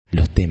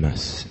Los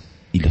temas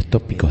y los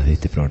tópicos de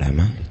este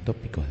programa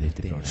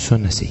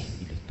son así.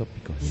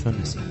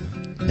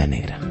 La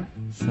Negra.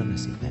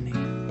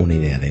 Una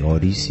idea de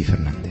Goris y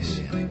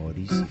Fernández.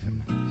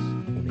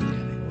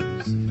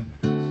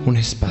 Un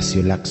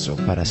espacio laxo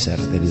para hacer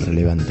del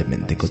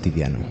irrelevantemente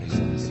cotidiano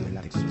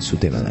su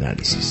tema de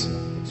análisis.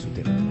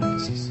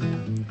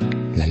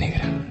 La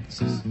Negra.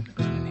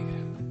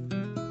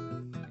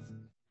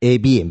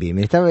 Bien.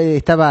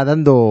 Estaba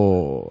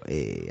dando,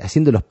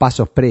 haciendo los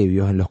pasos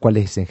previos en los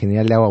cuales en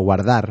general le hago a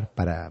guardar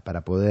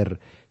para poder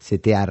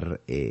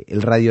setear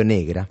el Radio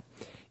Negra.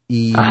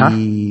 Y Ajá.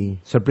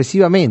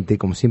 sorpresivamente,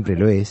 como siempre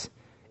lo es,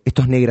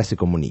 estos negras se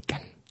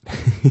comunican.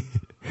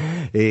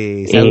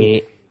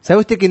 ¿Sabe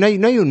usted que no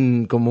hay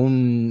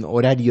un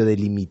horario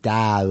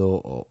delimitado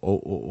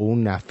o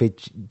una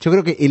fecha? Yo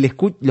creo que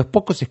los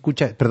pocos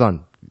escuchas,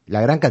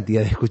 la gran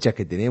cantidad de escuchas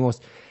que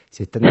tenemos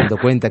se están dando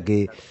cuenta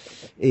que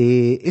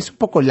es un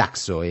poco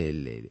laxo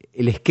el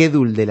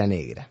schedule de la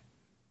Negra.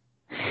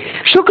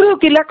 Yo creo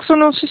que laxo,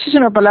 no sé si es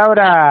una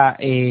palabra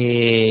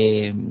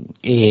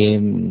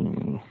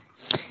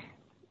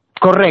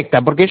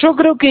correcta, porque yo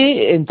creo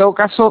que en todo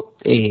caso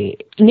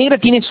Negra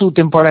tiene su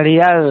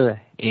temporalidad,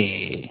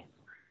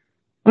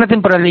 una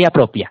temporalidad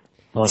propia,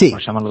 por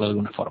llamarlo de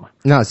alguna forma.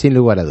 No, sin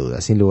lugar a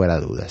dudas.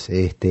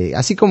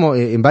 Así como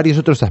en varios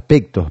otros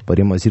aspectos,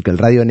 podríamos decir que el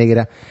Radio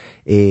Negra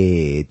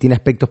tiene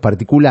aspectos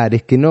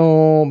particulares que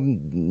no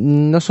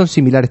son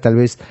similares tal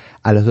vez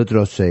a los de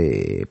otros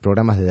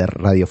programas de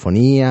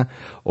radiofonía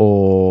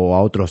o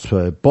a otros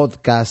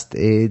podcasts.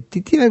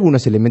 Tiene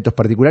algunos elementos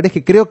particulares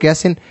que creo que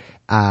hacen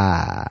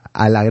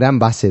a la gran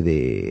base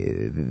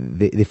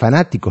de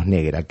fanáticos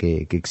negra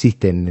que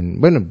existen,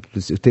 bueno,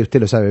 usted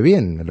lo sabe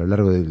bien, a lo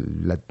largo de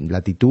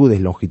latitudes,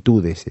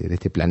 longitudes de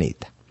este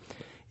planeta.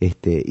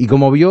 Y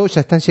como vio,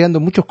 ya están llegando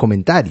muchos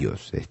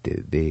comentarios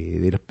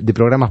de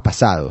programas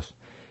pasados.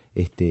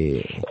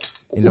 Usted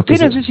no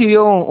sé si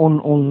vio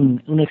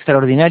un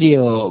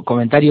extraordinario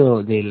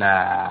comentario de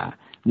la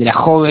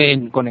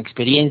joven con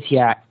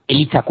experiencia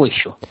Elisa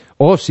Cuello.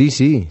 Oh, sí,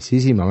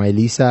 mamá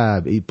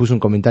Elisa puso un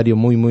comentario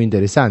muy, muy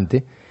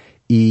interesante.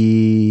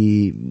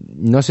 Y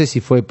no sé si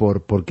fue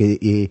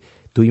porque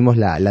tuvimos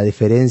la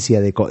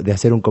deferencia de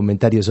hacer un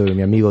comentario sobre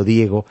mi amigo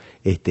Diego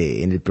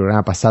en el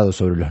programa pasado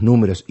sobre los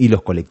números y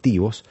los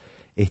colectivos,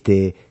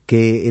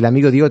 que el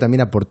amigo Diego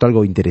también aportó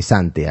algo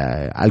interesante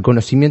al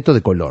conocimiento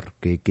de color,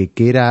 que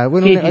era,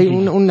 bueno, hay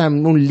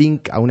un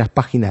link a unas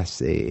páginas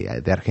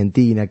de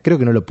Argentina, creo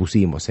que no lo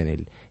pusimos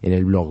en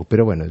el blog,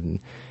 pero bueno,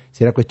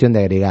 será cuestión de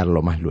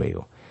agregarlo más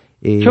luego.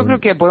 Yo creo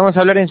que podemos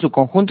hablar en su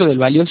conjunto del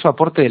valioso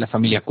aporte de la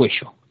familia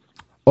Cuello.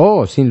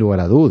 Oh, sin lugar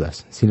a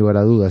dudas.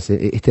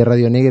 Este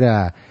Radio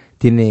Negra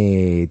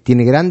tiene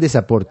grandes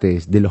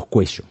aportes de los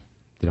Cuello,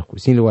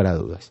 sin lugar a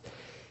dudas.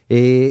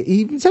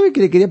 Y sabe que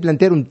le quería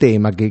plantear un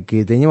tema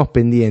que teníamos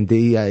pendiente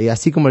y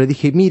así como le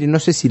dije, mire, no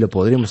sé si lo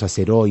podremos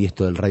hacer hoy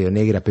esto del Radio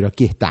Negra, pero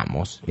aquí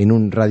estamos, en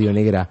un Radio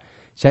Negra,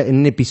 ya en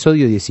un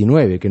episodio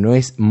 19, que no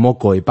es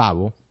moco de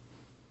pavo,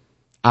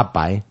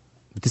 APA,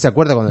 ¿Usted se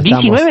acuerda cuando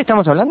estábamos? ¿19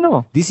 estamos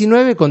hablando?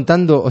 19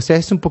 contando, o sea,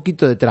 es un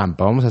poquito de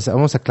trampa, vamos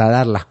a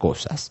aclarar las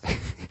cosas.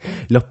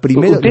 Los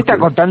primeros. Usted está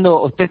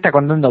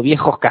contando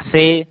viejos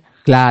cassettes.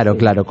 Claro,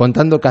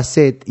 contando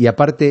cassette, y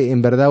aparte,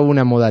 en verdad,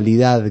 una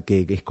modalidad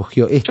que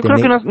escogió Yo creo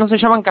que no se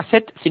llaman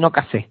cassette, sino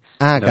cassette.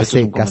 Ah,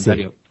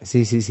 cassette.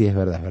 Sí, es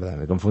verdad,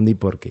 me confundí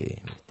por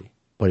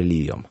el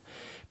idioma.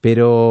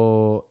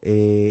 Pero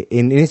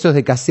en esos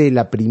de cassette,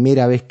 la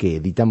primera vez que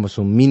editamos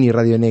un mini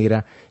Radio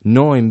Negra,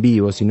 no en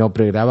vivo, sino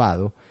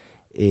pregrabado,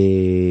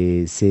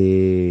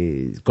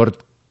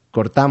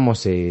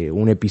 cortamos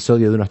un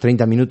episodio de unos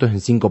 30 minutos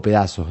en 5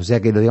 pedazos. O sea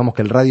que digamos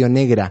que el Radio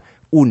Negra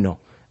 1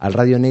 al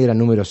Radio Negra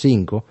número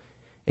 5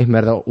 es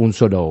verdad un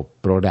solo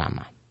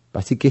programa.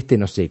 Así que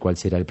no sé cuál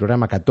será, el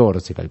programa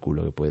 14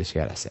 calculo que puede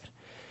llegar a ser.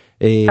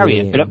 Está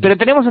bien, pero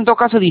tenemos en todo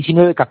caso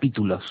 19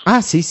 capítulos.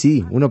 Ah,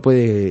 sí, uno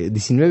puede,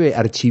 19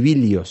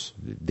 archivilios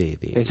de...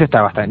 Eso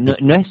está bastante,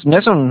 no es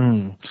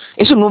un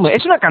número,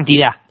 es una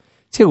cantidad.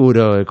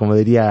 Seguro, como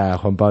diría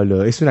Juan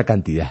Pablo, es una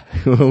cantidad.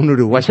 Un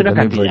uruguayo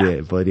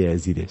también podría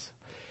decir eso.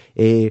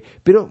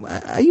 Pero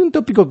hay un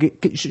tópico que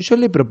yo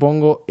le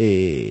propongo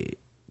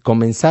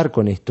comenzar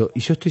con esto, y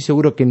yo estoy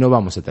seguro que no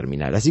vamos a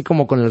terminar. Así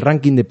como con el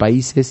ranking de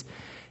países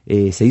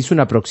se hizo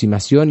una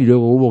aproximación y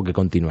luego hubo que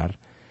continuar.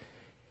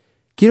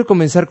 Quiero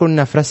comenzar con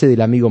una frase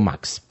del amigo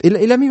Max.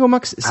 El amigo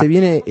Max se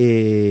viene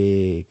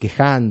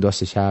quejando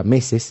hace ya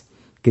meses,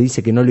 que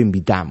dice que no lo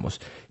invitamos.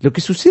 Lo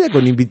que sucede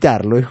con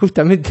invitarlo es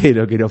justamente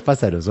lo que nos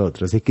pasa a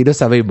nosotros, es que no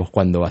sabemos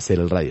cuándo va a ser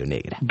el Radio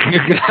Negra.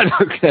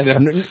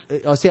 Claro.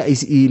 O sea,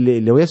 y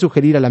le voy a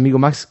sugerir al amigo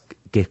Max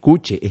que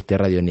escuche este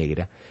Radio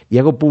Negra, y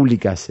hago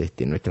públicas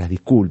nuestras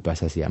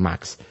disculpas hacia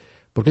Max,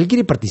 porque él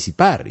quiere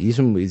participar, y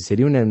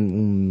sería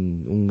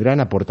un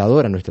gran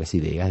aportador a nuestras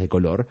ideas de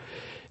color.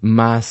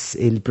 Más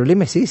el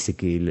problema es ese,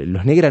 que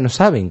los negras no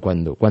saben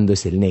cuándo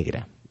es el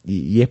negra.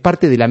 Y es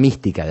parte de la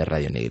mística de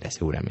Radio Negra,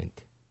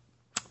 seguramente.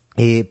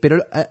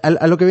 Pero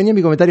a lo que venía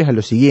mi comentario es a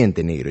lo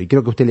siguiente, negro, y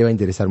creo que a usted le va a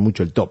interesar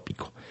mucho el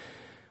tópico.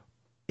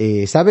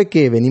 Sabe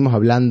que venimos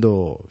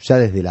hablando ya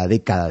desde la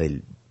década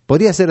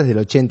podría ser desde el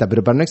 80,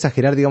 pero para no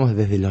exagerar, digamos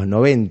desde los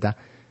 90,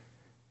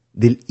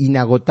 del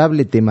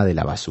inagotable tema de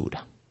la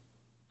basura.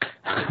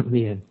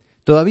 Bien.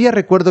 Todavía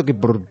recuerdo que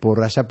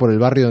por allá por el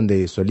barrio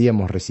donde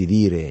solíamos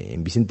residir,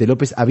 en Vicente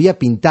López, había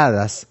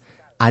pintadas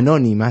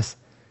anónimas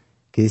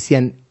que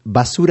decían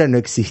basura no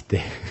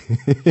existe.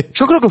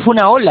 Yo creo que fue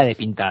una ola de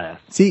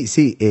pintadas. Sí,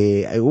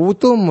 hubo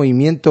todo un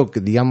movimiento que,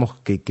 digamos,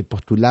 que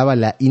postulaba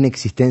la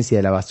inexistencia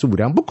de la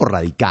basura, un poco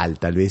radical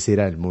tal vez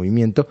era el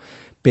movimiento,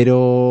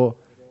 pero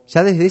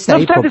ya desde esa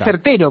época... No obstante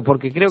certero,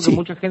 porque creo que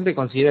mucha gente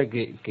considera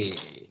que...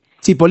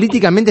 Sí,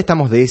 políticamente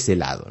estamos de ese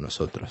lado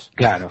nosotros.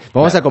 Claro.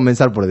 Vamos a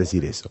comenzar por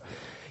decir eso.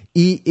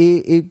 Y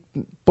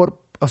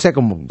o sea,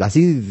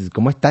 así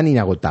como es tan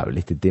inagotable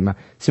este tema,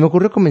 se me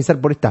ocurrió comenzar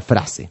por esta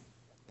frase.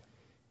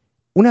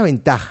 Una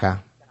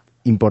ventaja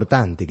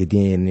importante que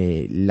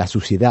tiene la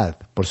suciedad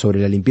por sobre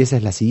la limpieza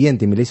es la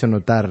siguiente, y me la hizo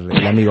notar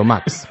el amigo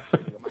Max.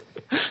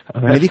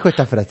 Me dijo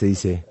esta frase,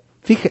 dice,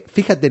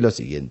 fíjate lo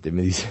siguiente,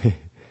 me dice,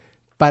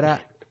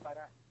 para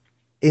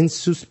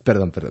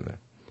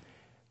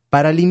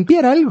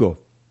limpiar algo,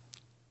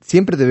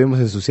 siempre debemos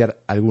ensuciar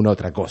alguna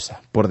otra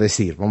cosa. Por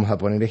decir, vamos a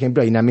poner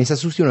ejemplo, hay una mesa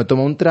sucia, uno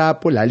toma un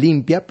trapo, la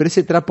limpia, pero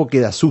ese trapo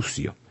queda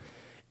sucio.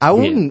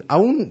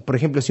 Aún, por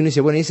ejemplo, si uno dice,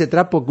 bueno, ¿y ese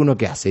trapo que uno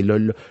qué hace?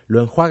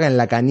 Lo enjuaga en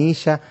la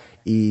canilla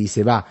y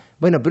se va.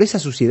 Bueno, pero esa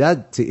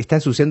suciedad está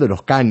ensuciando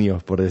los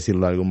caños, por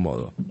decirlo de algún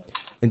modo.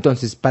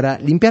 Entonces, para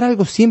limpiar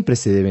algo siempre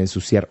se debe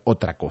ensuciar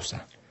otra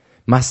cosa.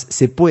 Mas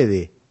se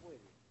puede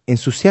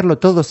ensuciarlo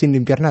todo sin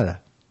limpiar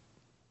nada.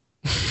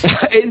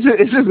 Eso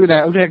es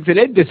una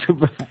excelente...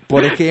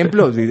 Por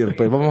ejemplo,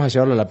 pues vamos a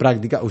llevarlo a la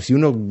práctica, o si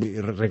uno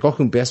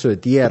recoge un pedazo de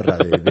tierra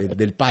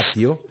del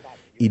patio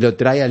y lo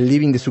trae al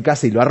living de su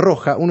casa y lo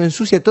arroja, uno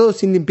ensucia todo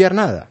sin limpiar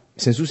nada.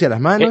 Se ensucia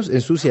las manos,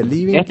 ensucia el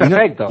living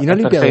y no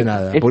limpia de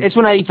nada. Es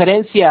una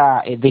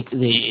diferencia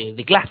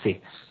de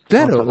clase.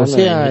 Claro, o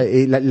sea,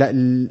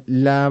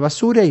 la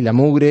basura y la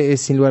mugre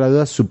es sin lugar a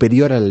dudas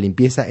superior a la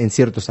limpieza en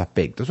ciertos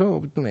aspectos,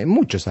 o en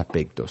muchos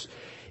aspectos.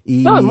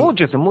 En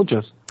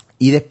muchos.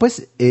 Y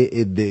después,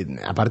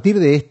 a partir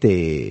de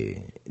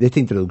esta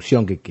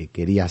introducción que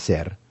quería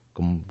hacer,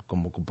 como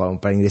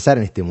para ingresar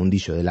en este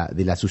mundillo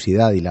de la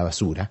suciedad y la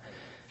basura,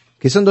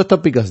 que son dos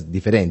tópicos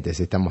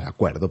diferentes, estamos de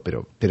acuerdo,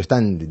 pero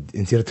están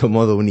en cierto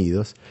modo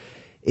unidos,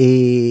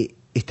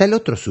 está el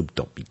otro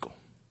subtópico,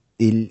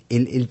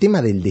 el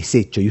tema del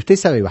desecho, y usted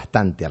sabe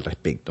bastante al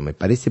respecto, me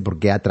parece,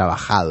 porque ha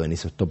trabajado en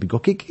esos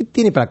tópicos. ¿Qué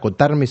tiene para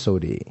acotarme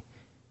sobre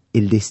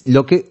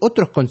lo que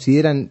otros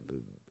consideran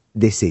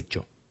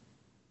desecho?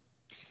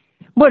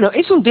 Bueno,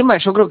 es un tema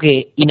yo creo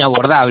que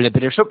inabordable,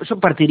 pero yo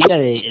partiría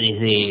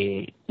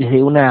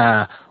desde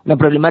una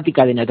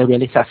problemática de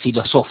naturaleza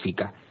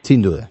filosófica.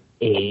 Sin duda.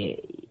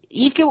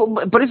 Y es que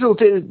por eso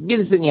usted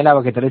bien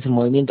señalaba que tal vez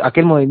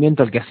aquel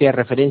movimiento al que hacía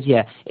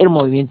referencia era un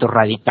movimiento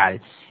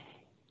radical.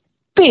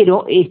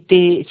 Pero,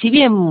 si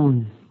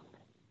bien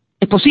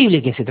es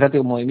posible que se trate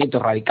de un movimiento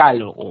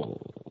radical, o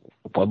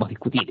podemos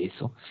discutir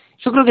eso,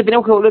 yo creo que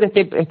tenemos que volver a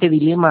este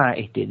dilema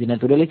de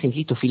naturaleza,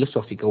 insisto,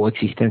 filosófica o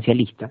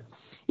existencialista,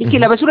 y que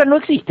la basura no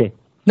existe.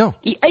 No.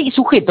 Y hay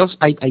sujetos,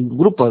 hay un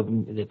grupo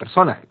de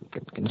personas,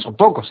 que no son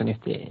pocos en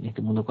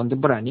este mundo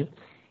contemporáneo,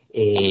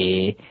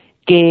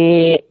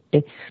 que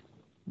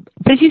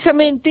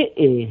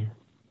precisamente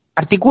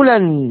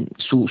articulan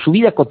su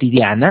vida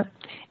cotidiana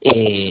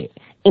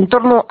en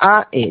torno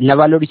a la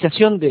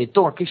valorización de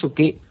todo aquello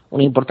que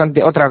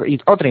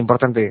otra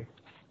importante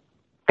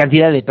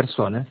cantidad de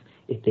personas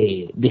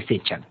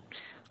desechan.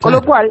 Con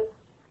lo cual,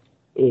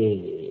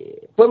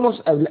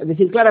 podemos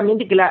decir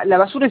claramente que la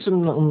basura es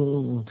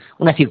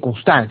una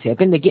circunstancia,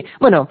 depende de quién.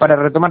 Bueno, para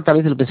retomar tal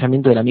vez el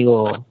pensamiento del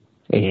amigo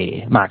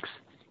Max,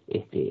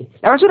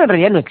 la basura en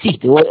realidad no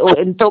existe, o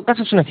en todo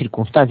caso es una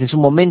circunstancia, es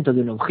un momento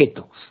de un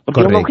objeto,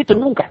 porque un objeto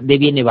nunca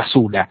deviene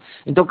basura.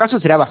 En todo caso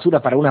será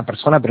basura para una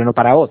persona, pero no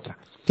para otra.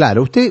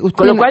 Claro, usted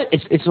con lo cual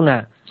es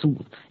una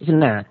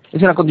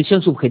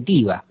condición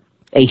subjetiva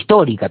e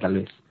histórica tal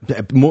vez.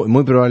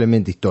 Muy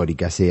probablemente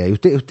histórica sea. Y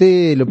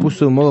usted lo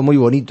puso de un modo muy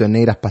bonito en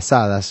Negras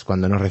Pasadas,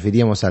 cuando nos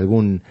referíamos a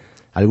algún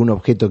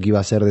objeto que iba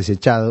a ser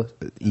desechado,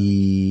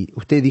 y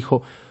usted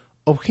dijo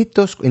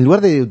objetos, en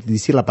lugar de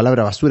decir la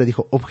palabra basura,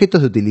 dijo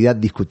objetos de utilidad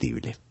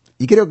discutible.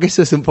 Y creo que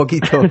eso es un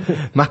poquito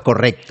más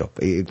correcto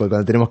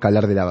cuando tenemos que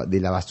hablar de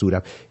la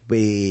basura.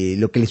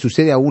 Lo que le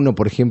sucede a uno,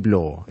 por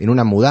ejemplo, en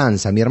una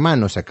mudanza, mi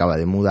hermano se acaba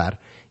de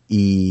mudar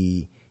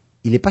y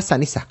le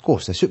pasan esas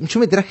cosas. Yo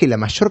me traje la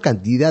mayor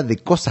cantidad de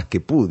cosas que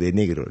pude,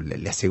 negro,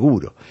 le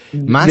aseguro.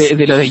 Más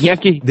 ¿De lo de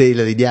Iñaki? De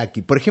lo de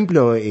Iñaki. Por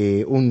ejemplo,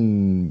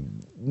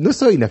 no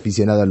soy un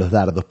aficionado a los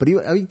dardos, pero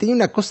tenía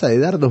una cosa de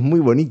dardos muy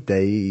bonita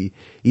y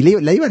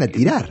la iban a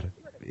tirar.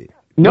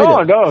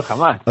 No,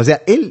 jamás. O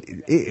sea, él,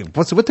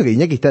 por supuesto que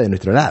Iñaki está de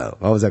nuestro lado,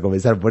 vamos a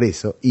comenzar por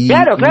eso. Y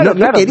claro,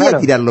 no quería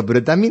tirarlo,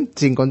 pero también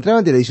se encontraba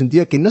ante la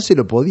disyuntiva que no se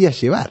lo podía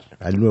llevar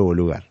al nuevo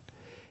lugar.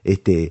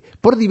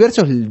 por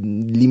diversos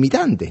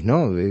limitantes,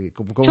 ¿no?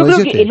 Como yo creo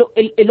decía que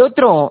usted.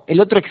 el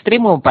otro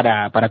extremo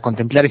para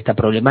contemplar esta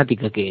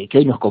problemática que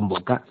hoy nos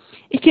convoca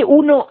es que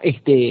uno,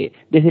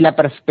 desde la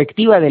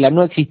perspectiva de la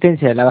no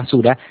existencia de la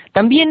basura,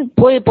 también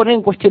puede poner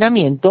en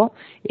cuestionamiento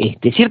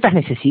ciertas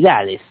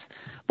necesidades.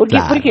 Porque,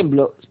 Claro. por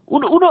ejemplo,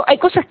 uno hay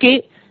cosas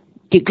que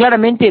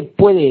claramente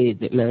puede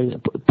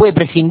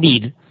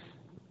prescindir.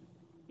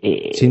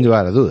 Sin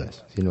lugar a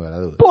dudas.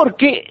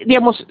 Porque,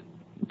 digamos,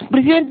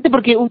 precisamente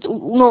porque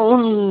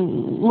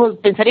uno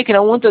pensaría que en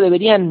algún momento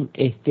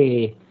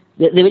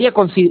debería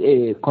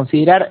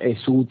considerar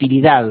su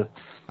utilidad.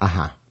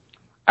 Ajá.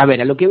 A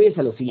ver, a lo que ves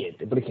a lo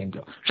siguiente, por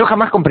ejemplo, yo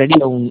jamás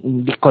compraría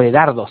un disco de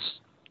dardos.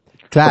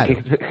 Claro.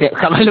 Porque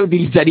jamás lo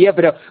utilizaría,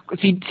 pero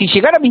si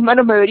llegara a mis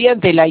manos me vería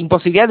ante la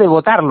imposibilidad de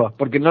botarlo,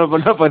 porque no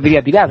lo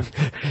podría tirar.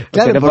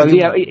 Claro, no porque...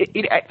 podría,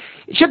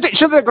 yo te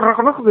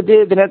reconozco que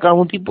debe tener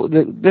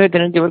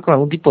que ver con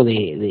algún tipo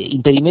de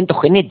impedimento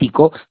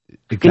genético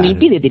que Claro. me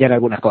impide tirar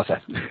algunas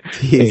cosas.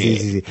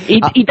 Sí.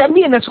 Y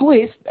también, a su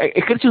vez,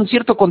 ejerce un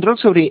cierto control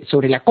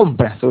sobre la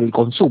compra, sobre el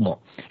consumo.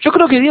 Yo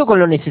creo que vivo con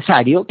lo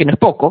necesario, que no es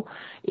poco,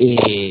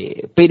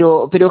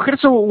 pero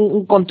ejerzo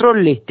un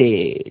control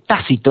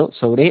tácito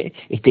sobre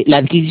la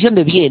adquisición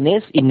de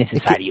bienes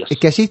innecesarios. Es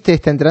que allí usted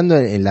está entrando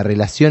en la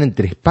relación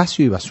entre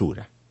espacio y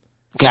basura.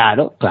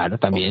 Claro,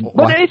 también.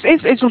 Bueno,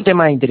 es un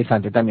tema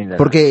interesante también.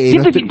 Porque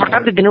siempre es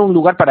importante tener un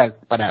lugar para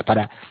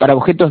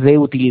objetos de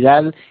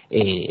utilidad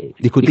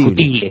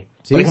discutible.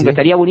 Sí, Por ejemplo, sí.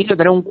 estaría bonito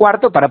tener un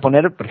cuarto para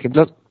poner, por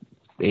ejemplo,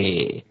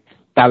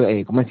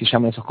 ¿cómo es que se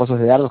llaman esos cosos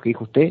de dardos que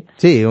dijo usted?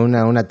 Sí,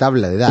 una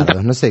tabla de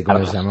dardos, no sé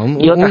cómo se llama.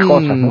 Y otras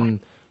cosas, ¿no?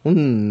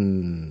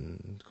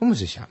 ¿Cómo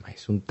se llama?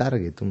 Es un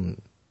target, un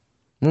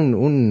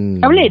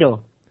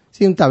 ¿Tablero?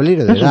 Sí, un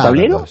tablero de ¿No es un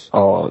dardos.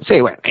 tablero? Sí,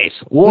 bueno,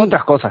 eso. U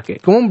otras cosas que...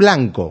 Como un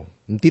blanco,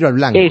 un tiro al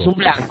blanco. Es un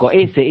blanco,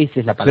 esa es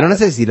la palabra. Pero no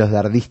sé si los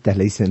dardistas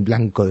le dicen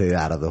blanco de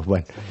dardos.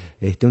 Bueno,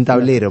 un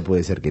tablero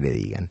puede ser que le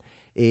digan.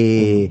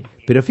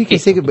 Pero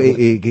fíjese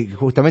que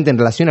justamente en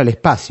relación al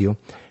espacio,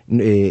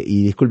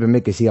 y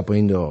discúlpenme que siga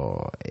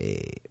poniendo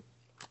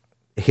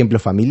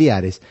ejemplos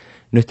familiares,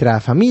 nuestra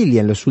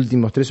familia en los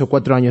últimos 3 o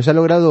 4 años ha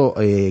logrado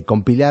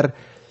compilar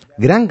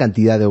gran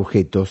cantidad de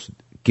objetos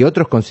que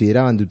otros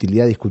consideraban de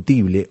utilidad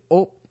discutible,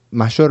 o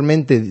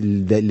mayormente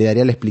le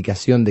daría la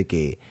explicación de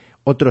que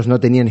otros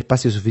no tenían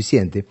espacio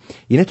suficiente,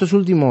 y en estos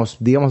últimos,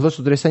 digamos, 2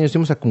 o 3 años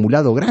hemos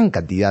acumulado gran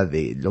cantidad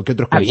de lo que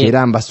otros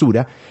consideraban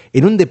basura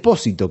en un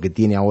depósito que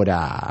tiene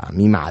ahora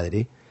mi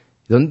madre.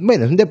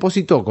 Bueno, es un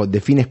depósito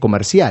de fines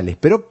comerciales,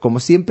 pero como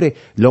siempre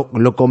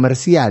lo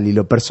comercial y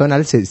lo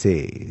personal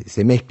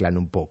se mezclan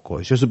un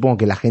poco. Yo supongo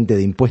que la gente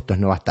de impuestos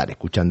no va a estar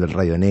escuchando el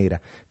Radio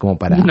Negra como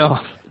para... No,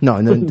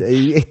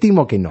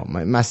 estimo que no.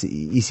 Más,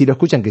 y si lo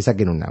escuchan, que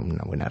saquen una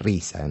buena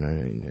risa,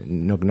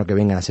 no que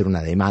vengan a hacer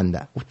una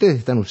demanda. Ustedes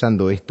están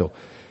usando esto.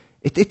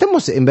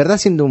 Estamos en verdad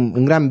haciendo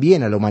un gran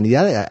bien a la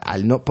humanidad,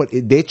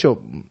 de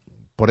hecho...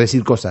 por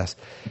decir cosas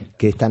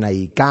que están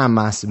ahí,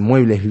 camas,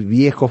 muebles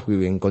viejos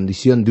en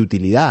condición de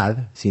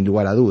utilidad, sin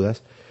lugar a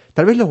dudas,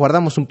 tal vez los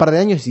guardamos un par de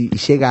años y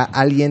llega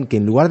alguien que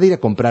en lugar de ir a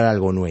comprar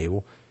algo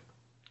nuevo,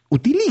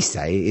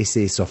 utiliza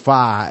ese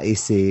sofá,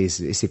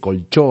 ese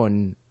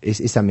colchón,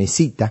 esa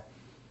mesita,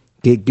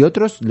 que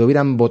otros lo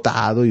hubieran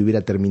botado y hubiera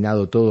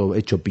terminado todo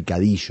hecho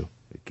picadillo,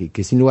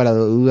 que sin lugar a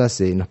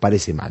dudas nos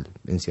parece mal,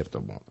 en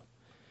cierto modo.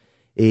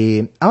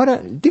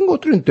 Ahora, tengo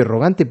otro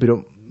interrogante,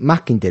 pero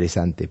más que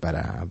interesante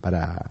para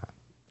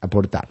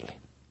aportarle.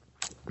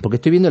 Porque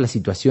estoy viendo la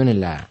situación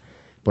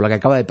por la que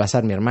acaba de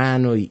pasar mi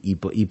hermano y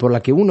por la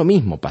que uno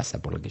mismo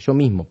pasa, por la que yo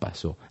mismo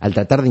paso, al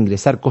tratar de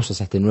ingresar cosas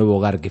a este nuevo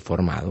hogar que he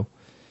formado.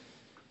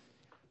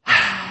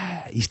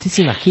 Y usted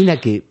se imagina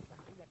que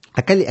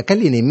acá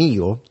el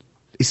enemigo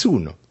es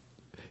uno.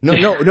 No,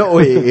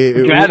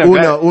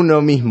 claro.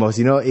 Uno mismo,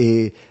 sino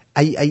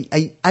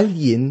hay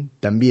alguien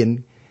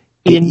también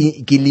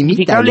que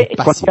limita el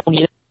espacio.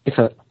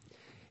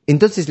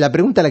 Entonces, la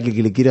pregunta a la que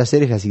le quiero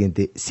hacer es la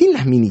siguiente. Sin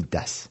las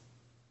minitas,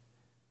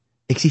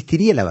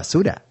 ¿existiría la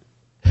basura?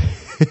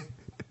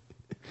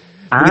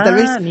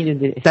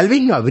 Porque tal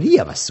vez no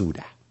habría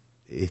basura.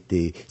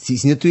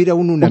 Si no tuviera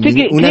uno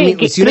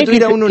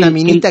una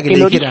minita que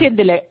le dijera...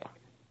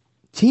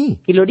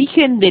 Sí. El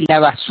origen de la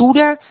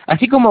basura,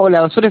 así como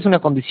la basura es una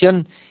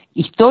condición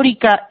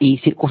histórica y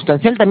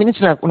circunstancial, también es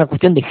una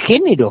cuestión de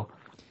género.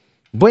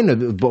 Bueno,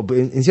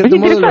 en cierto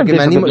modo lo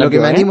que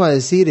me animo a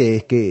decir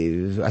es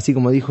que, así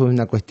como dijo, es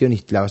una cuestión,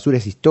 la basura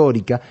es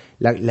histórica,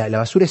 la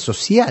basura es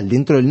social,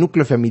 dentro del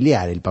núcleo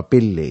familiar, el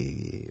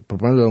papel, por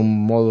ponerlo de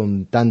un modo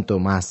un tanto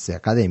más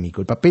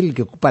académico, el papel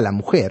que ocupa la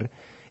mujer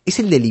es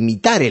el de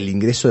limitar el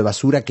ingreso de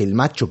basura que el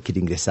macho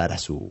quiere ingresar a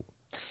su...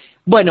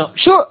 Bueno,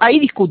 yo ahí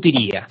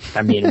discutiría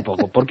también un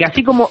poco, porque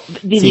así como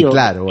digo, sí,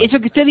 claro, bueno.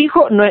 Eso que usted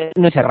dijo no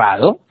es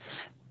errado,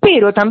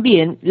 pero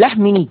también las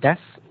minitas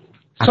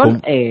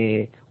son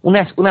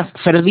unas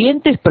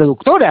fervientes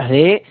productoras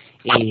de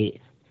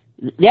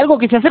algo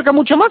que se acerca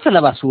mucho más a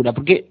la basura,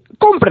 porque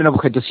compran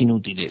objetos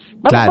inútiles.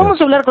 Vamos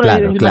a hablar con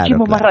el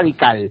machismo más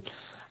radical.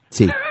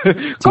 Sí.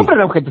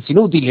 Compran objetos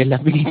inútiles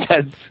las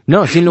militas.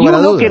 No, sin lugar a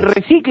uno dudas. que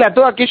recicla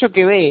todo aquello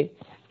que ve,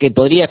 que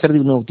podría ser de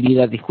una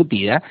utilidad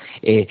discutida,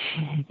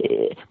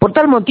 por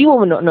tal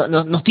motivo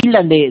nos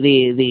tildan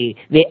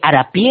de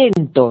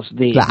harapientos,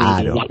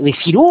 Claro. de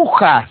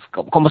cirujas,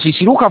 como si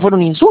ciruja fuera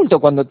un insulto,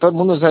 cuando todo el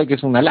mundo sabe que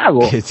es un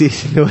halago. Sí,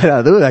 sin lugar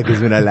a dudas que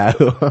es un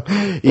halago.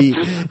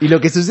 Y lo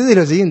que sucede es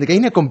lo siguiente, que hay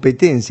una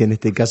competencia en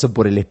este caso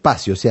por el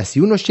espacio. O sea, si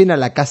uno llena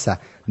la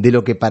casa de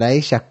lo que para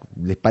ellas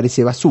les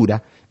parece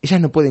basura, ellas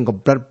no pueden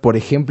comprar, por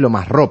ejemplo,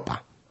 más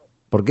ropa.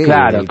 Porque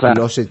el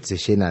closet se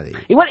llena de...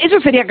 Igual, eso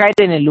sería caer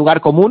en el lugar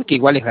común, que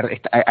igual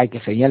hay que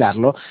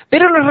señalarlo,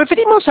 pero nos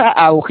referimos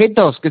a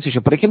objetos, qué sé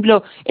yo, por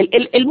ejemplo,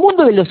 el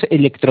mundo de los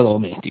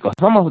electrodomésticos.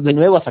 Vamos de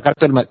nuevo a sacar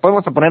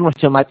podemos poner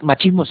nuestro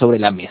machismo sobre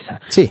la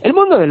mesa. Sí. El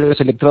mundo de los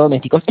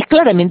electrodomésticos es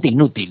claramente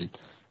inútil.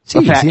 Sí,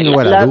 o sea, sin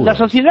lugar a dudas. la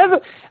sociedad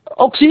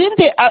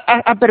occidente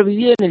ha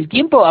pervivido en el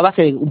tiempo a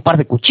base de un par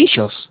de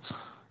cuchillos.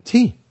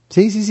 Sí.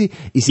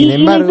 Y sin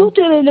embargo... la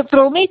industria del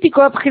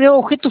electrodoméstico ha generado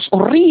objetos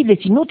horribles,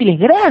 inútiles,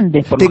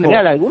 grandes, por lo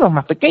general, algunos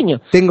más pequeños.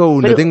 Tengo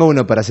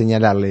uno para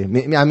señalarle.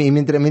 A mí,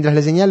 mientras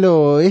le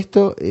señalo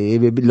esto,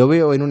 lo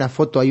veo en una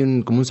foto,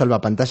 hay como un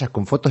salvapantallas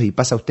con fotos y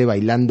pasa usted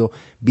bailando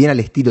bien al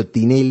estilo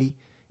Tinelli,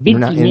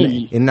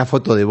 en una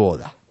foto de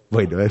boda.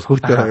 Bueno,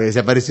 justo se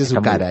apareció su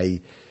cara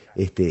ahí.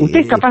 ¿Usted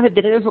es capaz de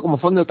tener eso como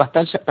fondo de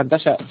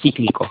pantalla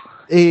cíclico?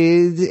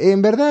 En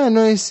verdad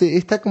no es,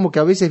 está como que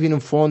a veces viene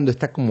un fondo,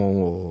 está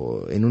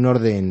como en un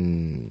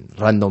orden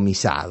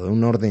randomizado,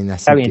 un orden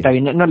así. Está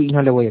bien, no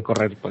le voy a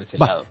correr por ese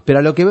lado. Pero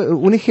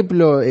un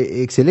ejemplo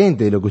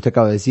excelente de lo que usted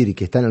acaba de decir y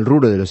que está en el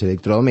rubro de los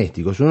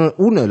electrodomésticos,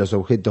 uno de los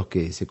objetos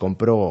que se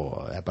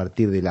compró a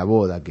partir de la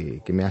boda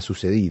que me ha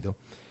sucedido,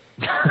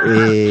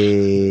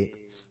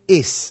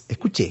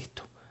 escuche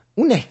esto,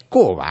 una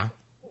escoba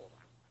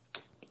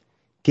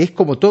que es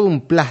como todo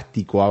un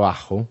plástico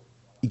abajo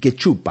y que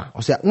chupa.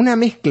 O sea, una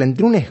mezcla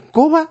entre una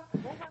escoba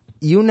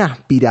y una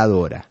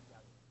aspiradora.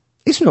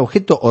 Es un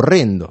objeto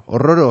horrendo,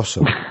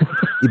 horroroso.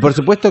 Y por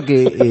supuesto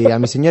que a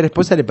mi señora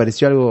esposa le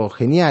pareció algo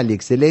genial y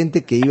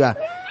excelente, que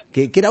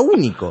era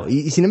único.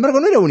 Y sin embargo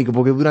no era único,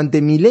 porque durante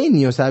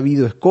milenios ha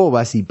habido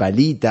escobas y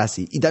palitas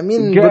y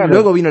también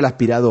luego vino la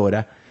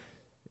aspiradora.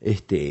 La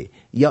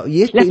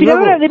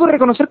aspiradora debo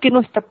reconocer que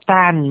no está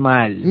tan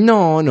mal.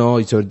 No,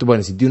 y sobre todo,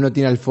 bueno, si uno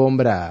tiene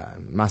alfombra,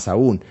 más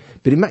aún.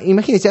 Pero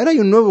imagínese, ahora hay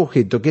un nuevo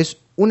objeto que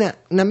es una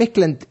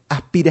mezcla entre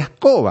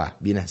aspiraescoba,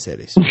 viene a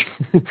ser eso.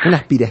 Una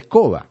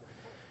aspiraescoba.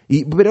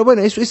 Pero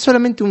bueno, eso es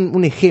solamente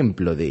un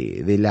ejemplo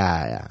de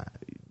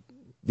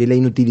la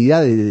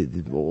inutilidad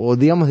o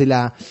digamos de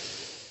la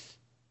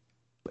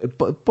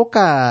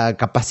poca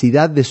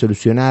capacidad de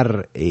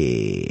solucionar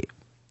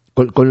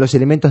con los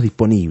elementos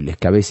disponibles,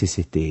 que a veces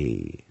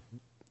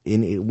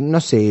no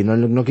sé,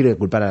 no quiero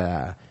culpar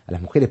a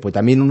las mujeres, porque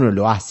también uno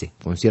lo hace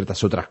con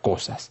ciertas otras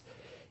cosas.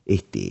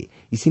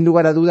 Y sin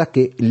lugar a dudas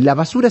que la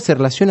basura se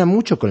relaciona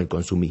mucho con el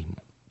consumismo.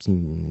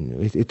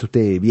 Esto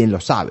usted bien lo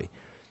sabe.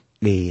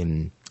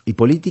 Y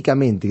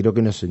políticamente creo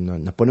que nos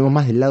ponemos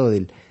más del lado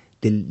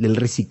del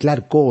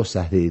reciclar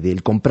cosas,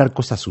 del comprar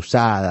cosas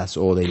usadas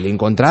o del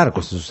encontrar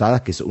cosas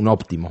usadas, que es un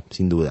óptimo,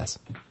 sin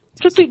dudas.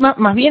 Yo estoy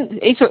más bien,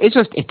 eso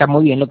está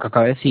muy bien lo que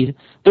acaba de decir,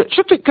 pero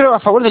yo estoy creo a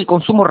favor del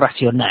consumo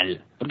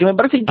racional, porque me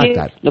parece que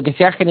lo que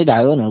se ha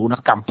generado en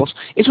algunos campos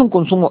es un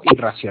consumo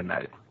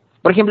irracional.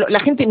 Por ejemplo,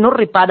 la gente no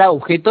repara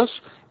objetos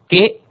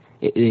que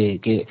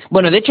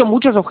bueno, de hecho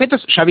muchos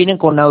objetos ya vienen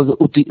con una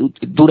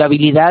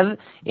durabilidad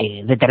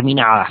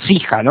determinada,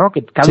 fija, ¿no?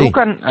 Que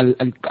caducan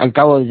al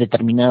cabo de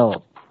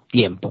determinado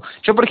tiempo.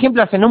 Yo, por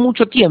ejemplo, hace no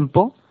mucho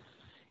tiempo,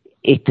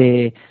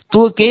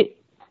 tuve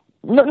que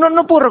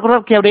no puedo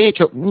recordar qué habré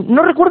hecho.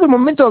 No recuerdo el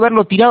momento de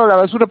haberlo tirado a la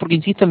basura porque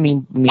insisto en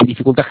mi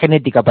dificultad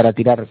genética para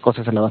tirar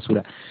cosas a la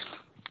basura.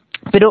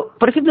 Pero,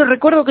 por ejemplo,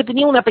 recuerdo que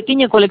tenía una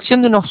pequeña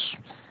colección de unos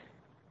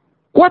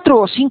 4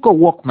 o 5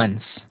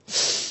 Walkmans.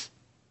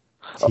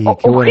 Sí,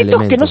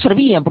 objetos que no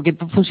servían porque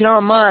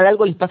funcionaban mal,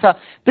 algo les pasaba.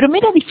 Pero me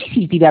era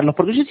difícil tirarlos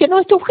porque yo decía, no,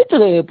 este objeto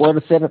debe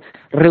poder ser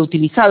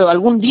reutilizado,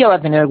 algún día va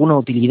a tener alguna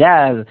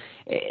utilidad.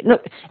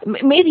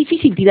 Me es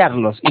difícil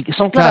tirarlos y que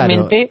son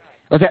claramente...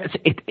 O sea,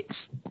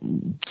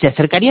 se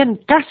acercarían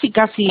casi,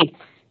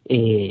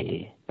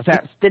 o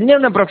sea,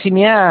 tendrían una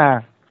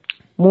proximidad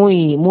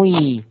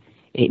muy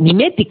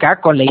mimética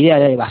con la idea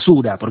de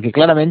basura, porque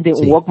claramente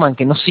un Walkman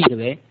que no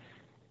sirve,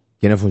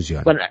 que no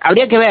funciona. Bueno,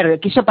 habría que ver,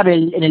 quizá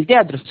en el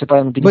teatro se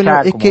pueden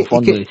utilizar como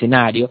fondo de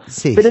escenario,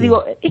 pero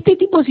digo, este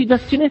tipo de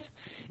situaciones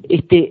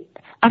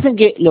hacen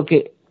que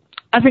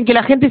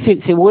la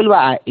gente se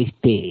vuelva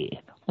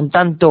un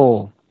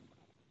tanto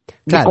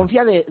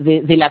desconfía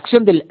de la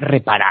acción del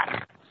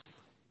reparar.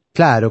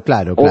 Claro.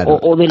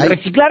 O del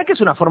reciclar, que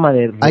es una forma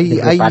de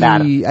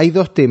reparar. Hay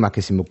dos temas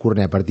que se me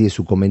ocurren a partir de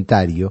su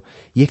comentario,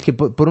 y es que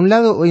por un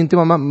lado hay un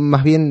tema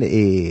más bien,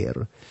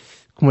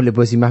 ¿cómo le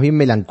puedo decir? Más bien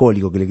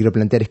melancólico que le quiero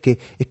plantear, es que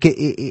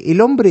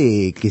el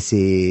hombre que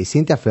se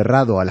siente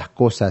aferrado a las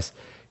cosas,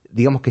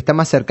 digamos que está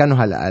más cercanos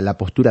a la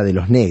postura de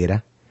los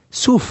negras,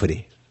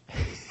 sufre.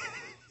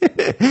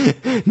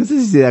 No sé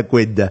si se da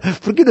cuenta.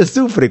 ¿Por qué no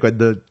sufre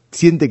cuando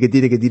siente que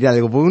tiene que tirar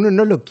algo? Porque uno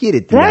no lo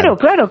quiere tirar.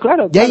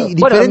 Claro. Y hay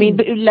Bueno,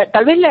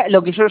 tal vez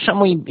lo que yo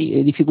llamo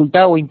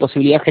dificultad o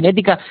imposibilidad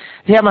genética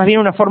sea más bien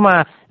una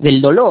forma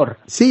del dolor.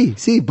 Sí,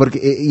 porque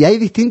y hay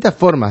distintas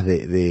formas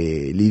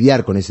de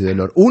lidiar con ese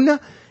dolor. Una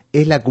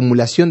es la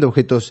acumulación de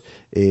objetos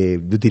de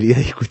utilidad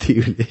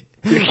discutible.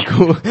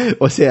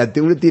 O sea,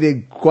 uno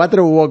tiene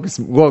 4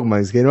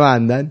 Walkmans que no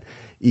andan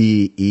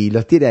y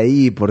los tiene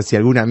ahí por si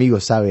algún amigo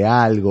sabe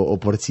algo o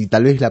por si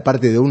tal vez la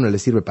parte de uno le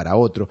sirve para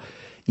otro.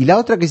 Y la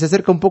otra que se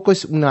acerca un poco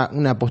es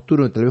una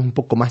postura tal vez un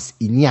poco más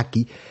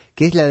Iñaki,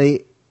 que es la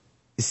de,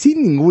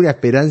 sin ninguna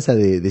esperanza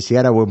de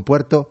llegar a buen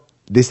puerto,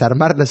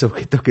 desarmar los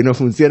objetos que no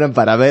funcionan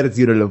para ver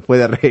si uno los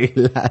puede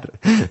arreglar.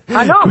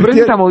 No, pero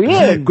eso está muy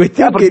bien.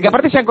 Porque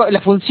aparte ya la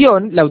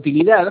función, la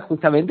utilidad,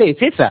 justamente es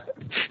esa.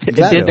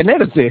 Claro.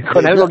 Entretenerse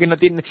con algo que no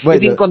tiene,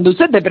 es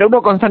inconducente, pero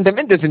uno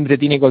constantemente se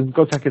entretiene con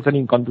cosas que son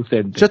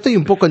inconducentes. Yo estoy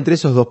un poco entre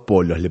esos dos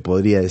polos, le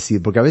podría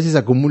decir, porque a veces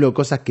acumulo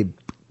cosas que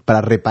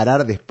para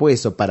reparar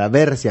después o para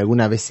ver si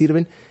alguna vez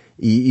sirven.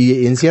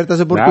 Y en ciertas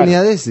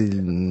oportunidades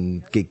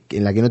en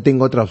la que no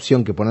tengo otra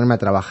opción que ponerme a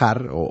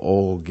trabajar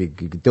o que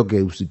tengo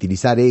que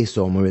utilizar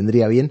eso o me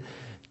vendría bien,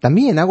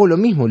 también hago lo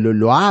mismo,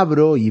 lo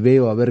abro y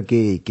veo a ver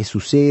qué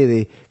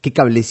sucede, qué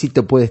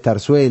cablecito puede estar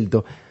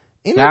suelto.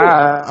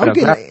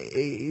 Aunque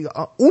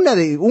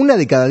una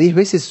de cada 10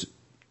 veces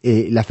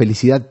la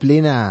felicidad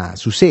plena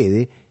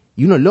sucede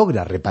y uno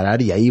logra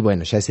reparar y ahí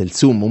bueno ya es el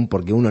sumum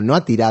porque uno no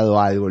ha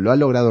tirado algo, lo ha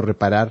logrado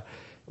reparar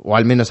o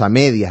al menos a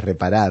medias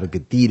reparar, que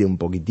tire un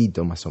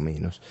poquitito más o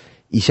menos.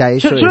 Y ya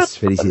eso es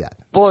felicidad.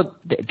 Puedo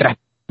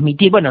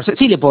transmitir, bueno,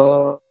 sí le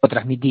puedo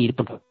transmitir,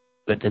 porque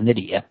lo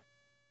entendería,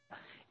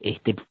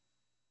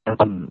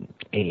 con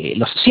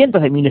los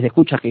cientos de miles de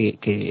escuchas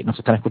que nos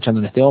están escuchando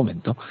en este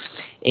momento.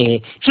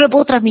 Yo le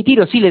puedo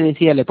transmitir, o sí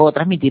le puedo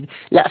transmitir,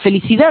 la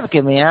felicidad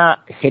que me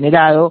ha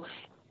generado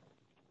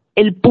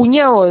el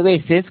puñado de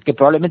veces, que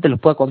probablemente los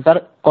pueda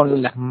contar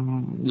con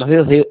los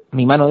dedos de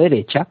mi mano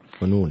derecha.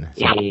 Con una.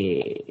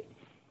 Sí.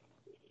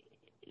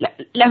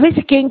 Las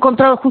veces que he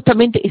encontrado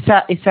justamente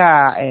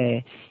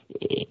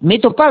me he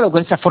topado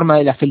con esa forma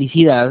de la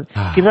felicidad,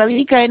 que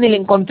radica en el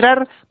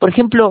encontrar, por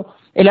ejemplo,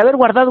 el haber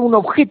guardado un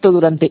objeto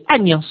durante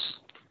años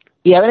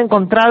y haber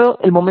encontrado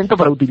el momento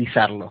para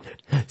utilizarlo.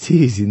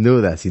 Sí, sin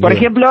duda. Por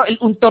ejemplo,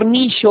 un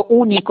tornillo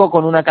único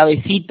con una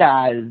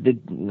cabecita de,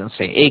 no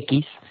sé,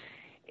 X.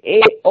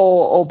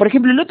 O por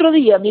ejemplo, el otro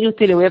día, mire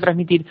usted, le voy a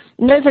transmitir,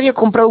 una vez había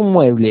comprado un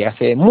mueble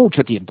hace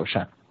mucho tiempo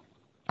ya,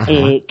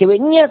 que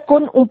venía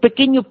con un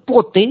pequeño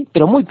pote,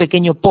 pero muy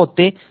pequeño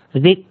pote,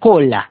 de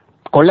cola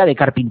de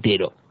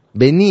carpintero.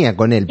 Venía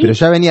con él, pero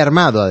ya venía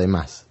armado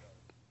además.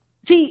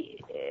 Sí,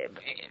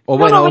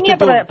 venía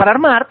para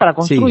armar, para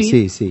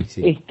construir. Sí.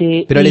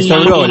 Pero le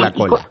sobró la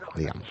cola,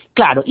 digamos.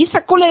 Claro, y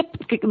esa cola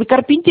de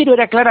carpintero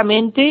era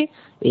claramente...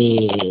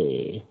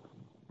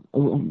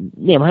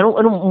 era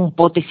un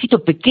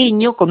potecito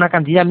pequeño con una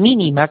cantidad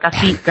mínima,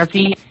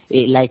 casi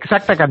la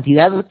exacta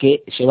cantidad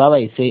que llevaba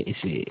ese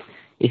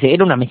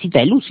era una mesita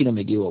de luz, si no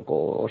me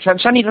equivoco,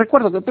 ya ni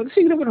recuerdo, pero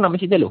sí creo que era una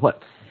mesita de luz. Bueno,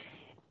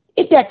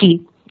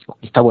 aquí,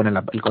 está bueno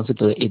el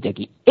concepto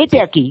de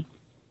aquí,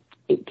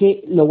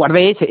 que lo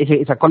guardé,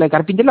 esa cola de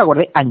carpintero la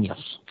guardé años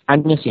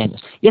y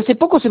años, y hace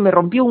poco se me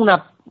rompió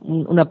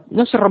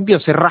no se rompió,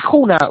 se rajó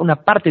una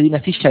parte de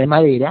una silla de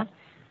madera.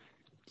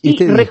 Y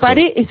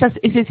reparé esa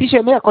silla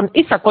de madera con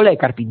esa cola de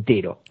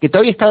carpintero, que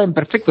todavía estaba en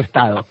perfecto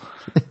estado.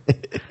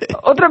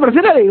 Otra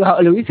persona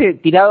lo hubiese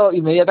tirado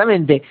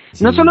inmediatamente.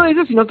 Sí. No solo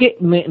eso, sino que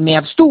me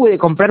abstuve de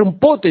comprar un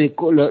pote de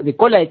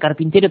cola de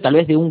carpintero, tal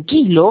vez de 1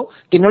 kilo,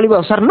 que no lo iba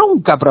a usar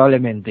nunca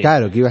probablemente.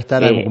 Claro, que iba a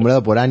estar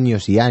acumulado por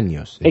años y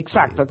años.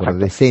 Exacto.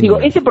 Decenios. Digo,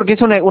 ese porque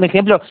es un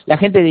ejemplo, la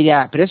gente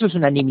dirá, pero eso es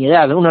una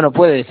nimiedad, uno no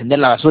puede defender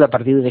la basura a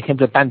partir de un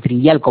ejemplo tan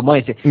trivial como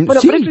ese.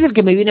 Bueno, pero ese es el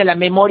que me viene a la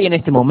memoria en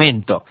este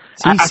momento.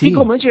 Así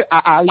como ese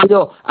ha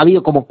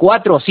habido como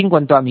 4 o 5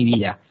 en toda mi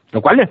vida.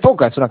 Lo cual no es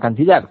poca, es una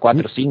cantidad,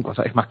 4 o 5,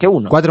 es más que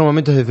uno. 4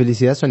 momentos de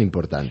felicidad son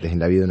importantes en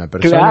la vida de una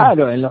persona.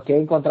 Claro, en los que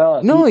he encontrado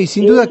así. No, y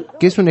sin duda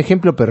que es un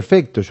ejemplo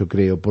perfecto, yo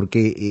creo,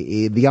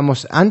 porque,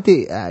 digamos,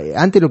 ante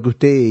lo que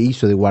usted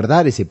hizo de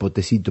guardar ese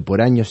potecito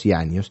por años y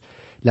años,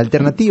 la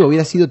alternativa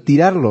hubiera sido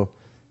tirarlo,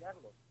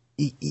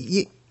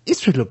 y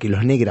eso es lo que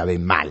los negras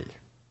ven mal.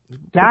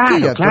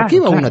 ¿Por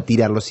qué va uno a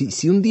tirarlo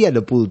si un día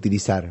lo pudo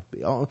utilizar?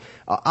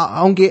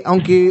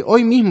 Aunque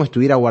hoy mismo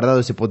estuviera guardado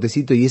ese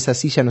potecito y esa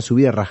silla no se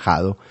hubiera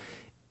rajado,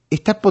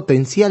 está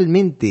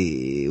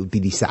potencialmente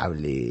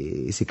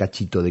utilizable ese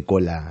cachito de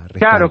cola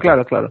restante.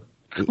 Claro.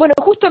 Bueno,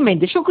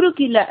 justamente, yo creo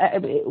que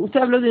usted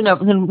habló de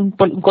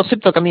un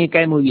concepto que a mí me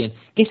cae muy bien,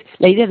 que es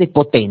la idea de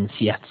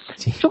potencia.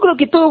 Sí. Yo creo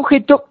que todo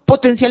objeto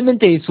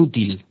potencialmente es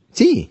útil.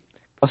 Sí.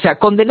 O sea,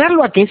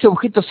 condenarlo a que ese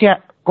objeto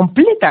sea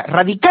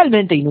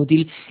radicalmente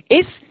inútil,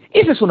 eso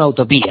es una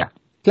utopía.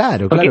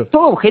 Claro. Porque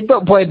todo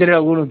objeto puede tener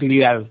alguna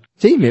utilidad.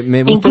 Sí,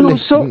 me gustó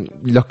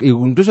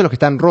incluso los que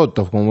están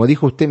rotos, como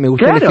dijo usted, me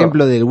gustó el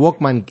ejemplo del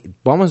Walkman.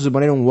 Vamos a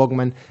suponer un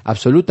Walkman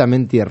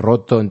absolutamente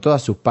roto en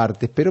todas sus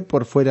partes, pero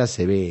por fuera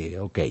se ve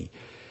ok.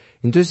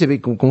 Entonces,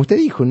 como usted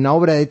dijo, en una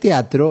obra de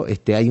teatro,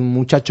 hay un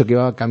muchacho que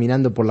va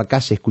caminando por la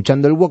calle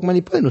escuchando el Walkman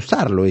y pueden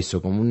usarlo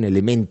eso como un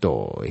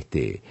elemento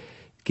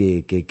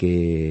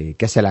que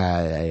hace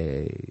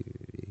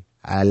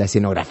a la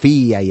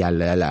escenografía y a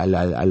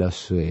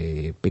los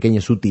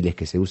pequeños útiles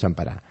que se usan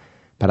para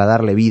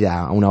darle vida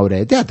a una obra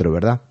de teatro,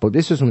 ¿verdad? Porque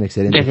eso es un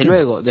excelente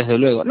ejemplo. Desde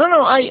luego.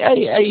 No,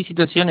 hay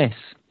situaciones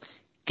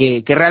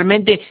que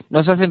realmente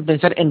nos hacen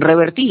pensar en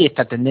revertir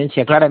esta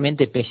tendencia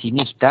claramente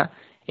pesimista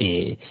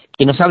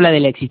que nos habla de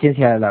la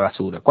existencia de la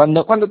basura,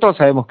 cuando todos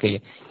sabemos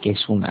que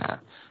es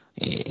una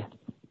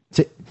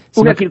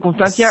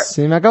circunstancia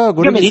se me acaba de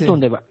ocurrir que merita un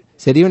debate.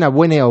 Sería una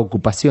buena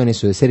ocupación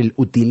eso de ser el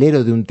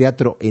utilero de un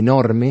teatro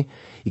enorme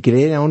y que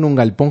le den a uno un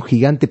galpón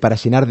gigante para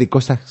llenar de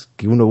cosas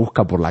que uno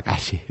busca por la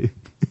calle.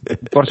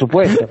 Por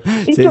supuesto.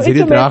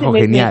 Sería un trabajo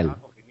genial.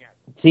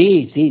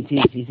 Sí.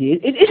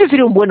 Ese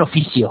sería un buen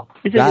oficio.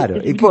 Claro,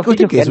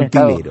 usted que es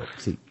utilero,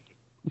 sí.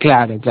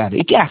 Claro.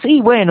 ¿Y qué hace?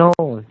 Y bueno,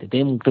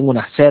 tengo un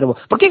acervo.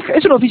 Porque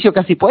es un oficio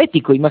casi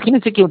poético.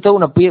 Imagínense que toda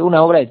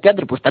una obra de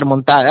teatro puede estar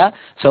montada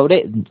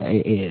sobre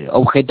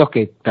objetos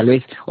que tal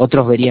vez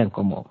otros verían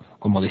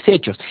como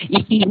desechos.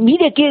 Y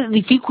mire qué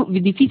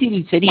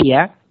difícil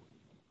sería.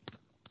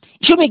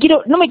 Yo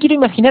no me quiero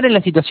imaginar en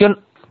la situación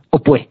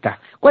opuesta.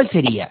 ¿Cuál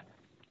sería?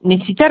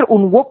 Necesitar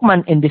un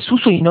Walkman en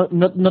desuso y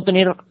no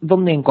tener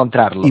dónde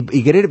encontrarlo. Y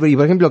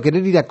por ejemplo,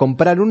 querer ir a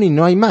comprar uno y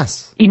no hay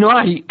más. Y no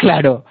hay,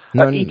 claro.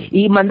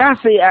 Y mandás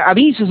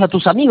avisos a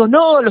tus amigos,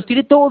 no, los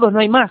tiré todos, no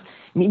hay más.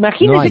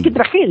 Imagínense qué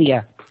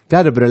tragedia.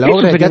 Claro, pero la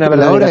obra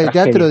de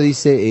teatro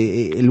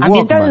dice el Walkman.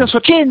 Ambientada en los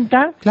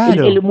 80,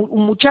 claro.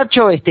 Un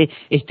muchacho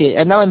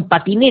andaba en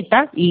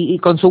patineta y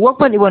con su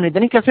Walkman, y bueno, y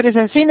tenés que hacer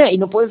esa escena y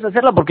no podés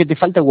hacerla porque te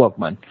falta el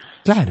Walkman.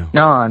 Claro.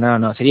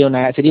 No, sería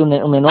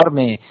un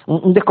enorme,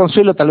 un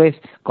desconsuelo tal vez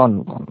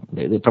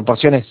de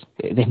proporciones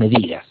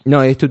desmedidas.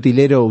 No, este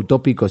utilero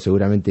utópico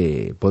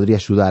seguramente podría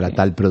ayudar a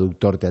tal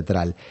productor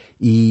teatral.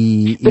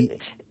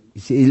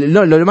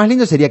 Lo más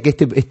lindo sería que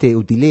este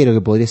utilero,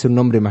 que podría ser un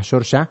hombre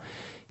mayor ya,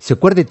 se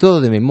acuerde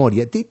todo de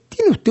memoria. ¿Tiene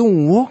usted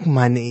un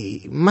Walkman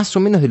más o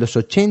menos de los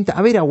 80?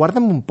 A ver,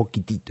 aguardame un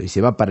poquitito. Y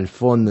se va para el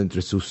fondo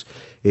entre sus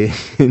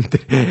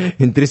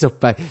entre esos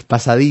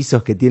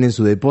pasadizos que tiene en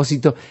su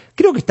depósito.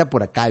 Creo que está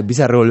por acá.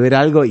 Empieza a revolver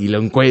algo y lo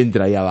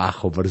encuentra ahí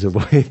abajo, por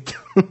supuesto.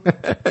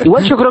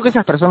 Igual yo creo que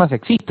esas personas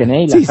existen,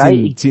 y las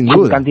hay sin en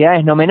duda.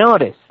 cantidades no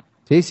menores.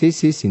 Sí,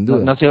 sin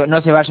duda. No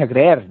se vaya a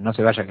creer.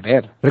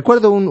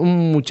 Recuerdo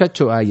un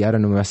muchacho, ahora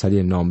no me va a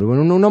salir el nombre,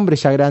 bueno, un hombre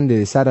ya grande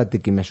de Zárate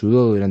que me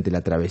ayudó durante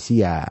la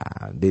travesía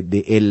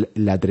de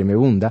la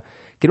Tremebunda,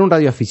 que era un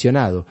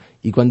radioaficionado,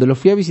 y cuando lo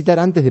fui a visitar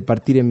antes de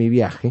partir en mi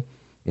viaje,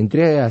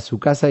 entré a su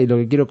casa y lo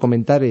que quiero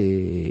comentar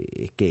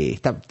es que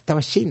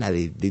estaba llena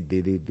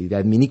de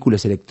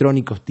adminículos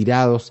electrónicos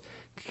tirados,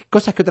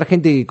 cosas que otra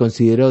gente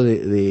consideró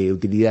de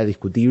utilidad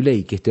discutible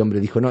y que este hombre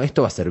dijo, no,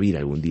 esto va a servir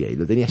algún día, y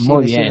lo tenía lleno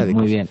de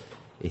cosas. Bien.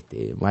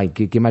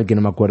 Qué mal que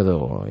no me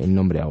acuerdo el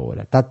nombre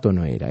ahora. Tato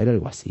no era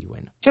algo así,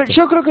 bueno.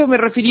 Yo creo que me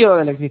refirió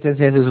a la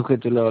existencia de ese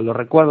sujeto, lo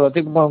recuerdo,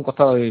 tengo a un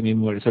costado de mi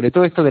memoria, sobre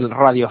todo esto del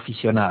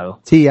radioaficionado.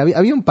 Sí,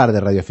 había un par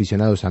de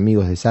radioaficionados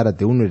amigos de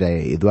Zárate, uno era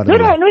Eduardo.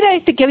 ¿No era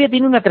este que había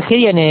tenido una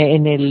tragedia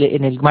en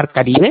el Mar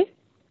Caribe?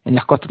 En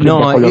las costas de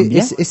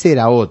Colombia. Ese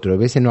era otro,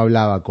 ese no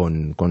hablaba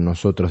con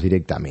nosotros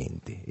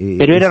directamente.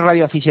 ¿Pero era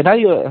radioaficionado?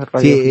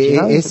 Sí,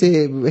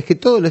 es que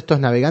todos estos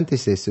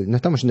navegantes, no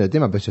estamos yendo de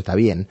tema, pero eso está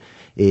bien.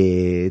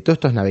 Todos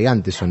estos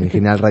navegantes son en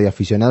general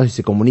radioaficionados y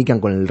se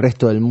comunican con el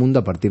resto del mundo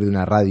a partir de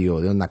una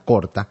radio de onda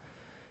corta.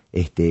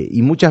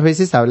 Y muchas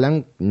veces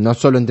hablan no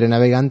solo entre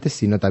navegantes,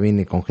 sino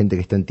también con gente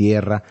que está en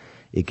tierra,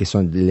 que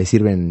le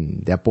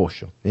sirven de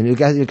apoyo. En el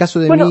caso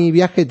de mi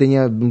viaje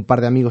tenía un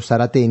par de amigos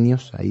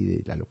zarateños, ahí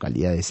de la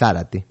localidad de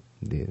Zárate,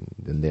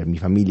 donde mi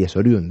familia es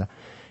oriunda.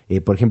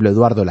 Por ejemplo,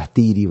 Eduardo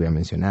Lastiri, voy a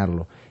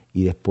mencionarlo,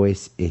 y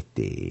después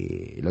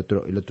el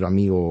otro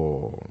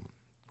amigo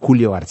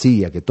Julio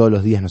García, que todos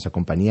los días nos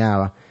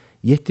acompañaba,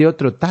 y este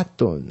otro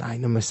Tato,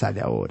 no me sale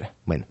ahora.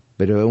 Bueno,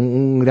 pero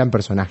un gran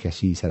personaje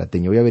allí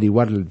zarateño. Voy a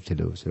averiguar, se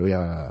lo voy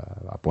a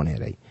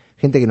poner ahí.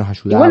 Gente que nos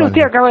ayudaba. Igual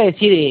usted acaba de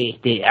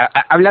decir,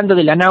 hablando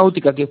de la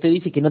náutica, que usted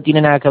dice que no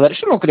tiene nada que ver.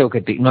 Yo no creo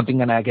que no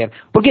tenga nada que ver.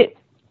 Porque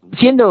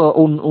siendo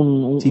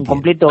un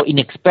completo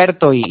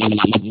inexperto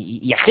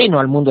y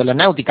ajeno al mundo de la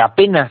náutica,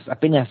 apenas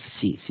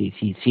sí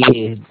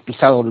he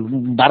pisado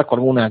un barco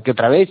alguna que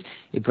otra vez,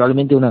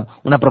 probablemente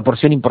una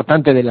proporción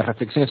importante de las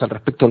reflexiones al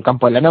respecto del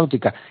campo de la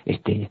náutica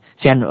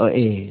sean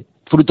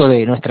fruto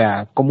de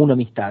nuestra común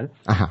amistad.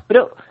 Ajá.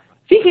 Pero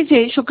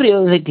fíjese, yo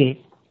creo de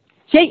que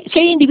si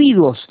hay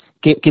individuos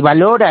que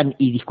valoran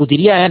y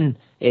discutirían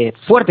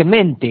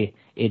fuertemente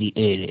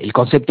el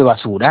concepto de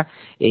basura,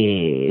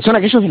 son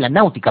aquellos de la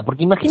náutica,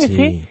 porque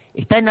imagínense,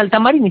 está en alta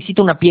mar y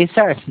necesita una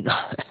pieza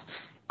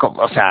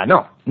O sea,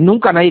 no,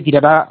 nunca nadie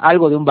tirará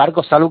algo de un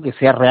barco salvo que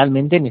sea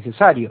realmente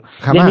necesario.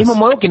 Jamás. Del mismo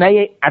modo que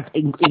nadie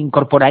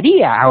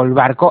incorporaría al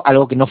barco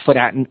algo que no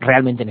fuera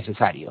realmente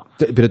necesario.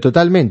 Pero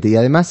totalmente, y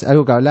además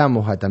algo que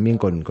hablábamos también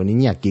con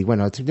Iñaki,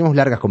 bueno, tenemos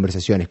largas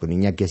conversaciones con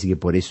Iñaki, así que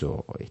por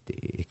eso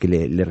es que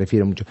le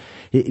refiero mucho.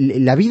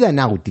 La vida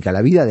náutica,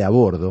 la vida de a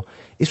bordo,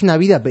 es una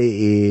vida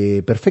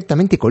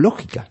perfectamente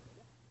ecológica.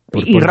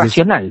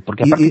 Irracional,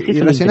 porque aparte es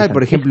irracional,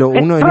 por ejemplo,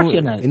 uno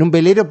en un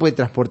velero puede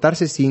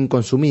transportarse sin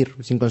consumir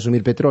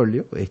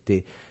petróleo,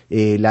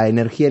 la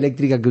energía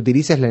eléctrica que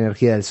utiliza es la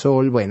energía del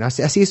sol, bueno,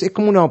 así es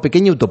como una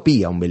pequeña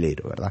utopía un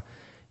velero, ¿verdad?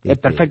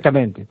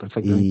 Perfectamente.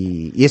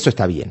 Y eso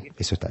está bien,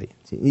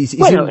 Sí.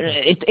 Bueno,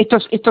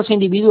 estos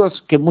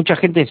individuos que mucha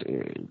gente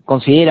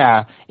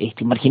considera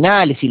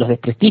marginales y los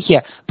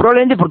desprestigia,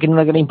 probablemente porque en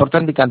una gran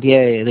importante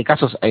cantidad de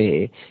casos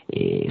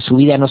su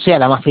vida no sea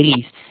la más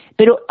feliz.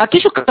 Pero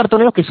aquellos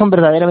cartoneros que son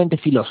verdaderamente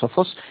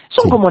filósofos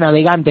son como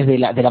navegantes de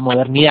la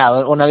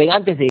modernidad o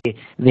navegantes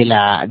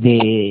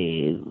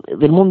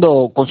del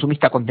mundo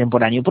consumista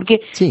contemporáneo, porque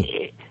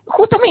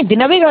justamente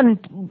navegan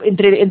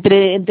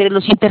entre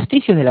los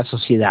intersticios de la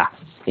sociedad.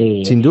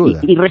 Sin duda.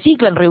 Y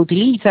reciclan,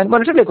 reutilizan.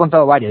 Bueno, yo le he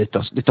contado varios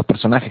de estos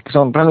personajes que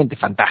son realmente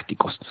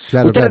fantásticos.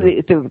 Claro,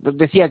 Usted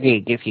decía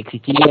que si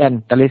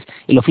existieran tal vez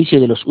el oficio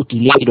de los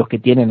utileros que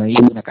tienen ahí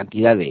una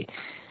cantidad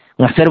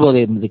un acervo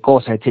de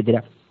cosas,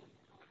 etcétera.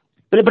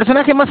 Pero el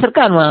personaje más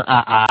cercano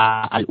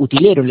al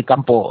utilero en el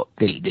campo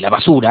de la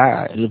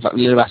basura,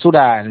 la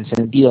basura en el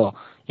sentido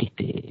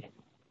en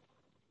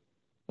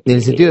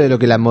el sentido de lo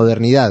que la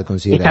modernidad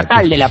considera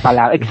estatal de la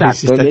palabra,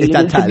 exacto.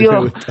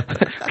 Estatal,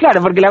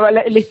 claro, porque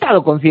el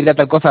Estado considera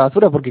tal cosa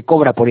basura porque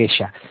cobra por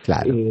ella.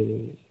 Claro.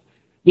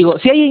 Digo,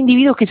 si hay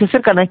individuos que se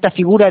acercan a esta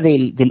figura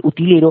del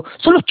utilero,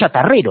 son los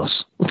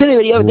chatarreros.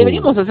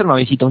 Deberíamos hacer una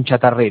visita a un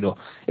chatarrero.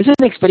 Esa es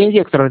una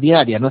experiencia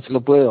extraordinaria, no se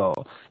lo puedo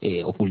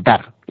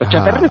ocultar. Los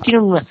chatarreros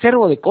tienen un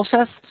acervo de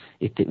cosas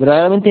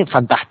verdaderamente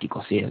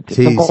fantásticos,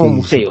 son como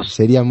museos.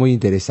 Sería muy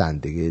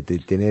interesante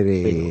tener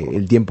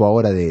el tiempo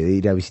ahora de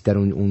ir a visitar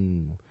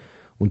un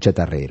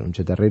chatarrero.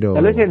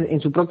 Tal vez en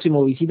su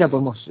próxima visita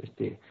podemos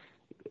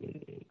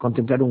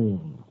contemplar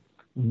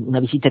una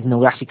visita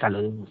etnográfica a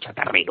lo de un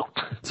chatarrero.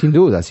 Sin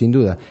duda.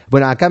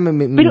 Bueno, acá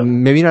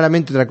me vino a la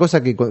mente otra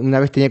cosa, que una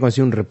vez tenía que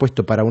conseguir un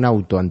repuesto para un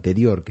auto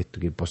anterior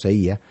que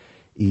poseía,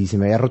 y se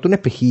me había roto un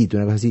espejito,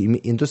 una cosa así,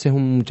 y entonces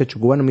un muchacho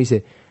cubano me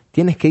dice,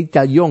 tienes que irte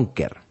a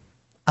Yonker.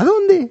 ¿A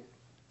dónde?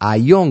 A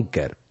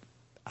Yonker.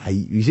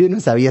 Y yo no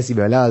sabía si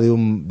me hablaba de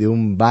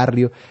un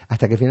barrio,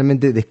 hasta que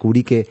finalmente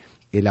descubrí que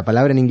la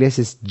palabra en inglés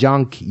es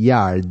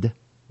junkyard,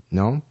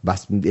 ¿no?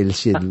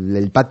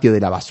 El patio de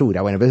la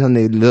basura, bueno, pero es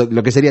donde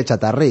lo que sería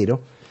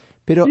chatarrero,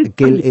 pero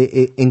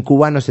que en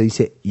cubano se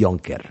dice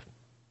yonker.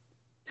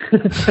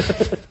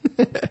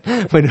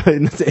 Bueno,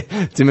 no sé,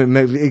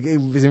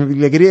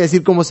 le quería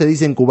decir cómo se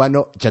dice en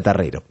cubano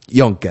chatarrero,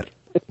 yonker.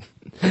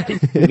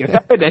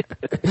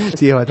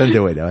 Sí, es bastante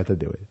buena.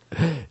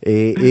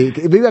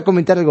 Me iba a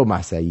comentar algo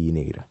más ahí,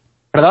 negro.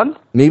 ¿Perdón?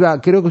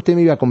 Creo que usted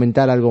me iba a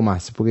comentar algo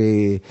más,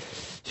 porque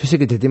yo sé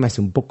que este tema es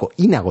un poco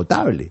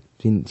inagotable,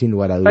 sin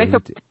lugar a dudas.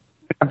 Este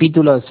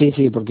capítulo, sí,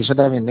 porque yo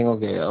también tengo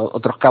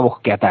otros cabos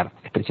que atar,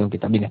 expresión que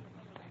también es.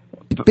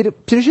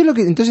 Pero yo lo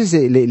que entonces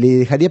le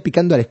dejaría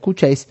picando a la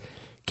escucha es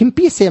que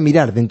empiece a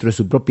mirar dentro de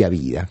su propia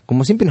vida.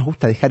 Como siempre nos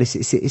gusta dejar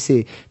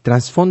ese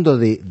trasfondo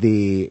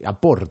de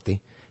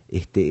aporte.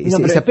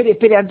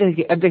 Espere, antes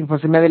que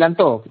se me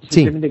adelantó.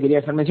 Simplemente quería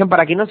hacer mención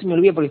para que no se me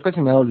olvide, porque después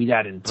se me va a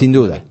olvidar. Sin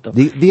duda.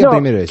 Diga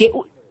primero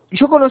eso.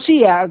 Yo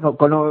conocí,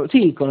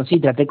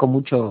 traté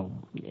con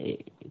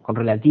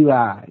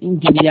relativa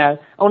intimidad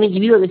a un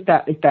individuo de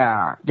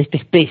esta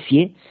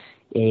especie,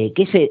 que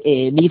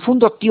es mi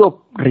difunto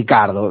tío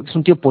Ricardo, que es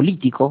un tío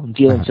político, un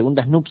tío en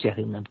segundas nupcias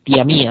de una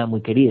tía mía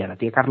muy querida, la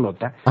tía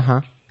Carlota.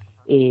 Ajá.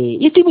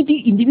 Y este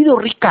individuo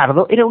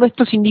Ricardo era uno de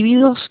estos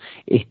individuos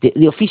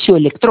de oficio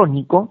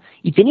electrónico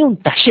y tenía un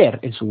taller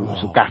en su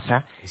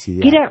casa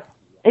que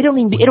era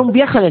un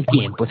viaje en el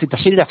tiempo. Ese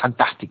taller era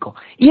fantástico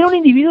y era un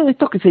individuo de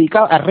estos que se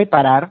dedicaba a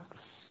reparar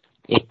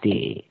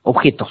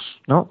objetos,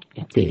 ¿no?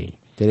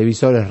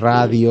 Televisores,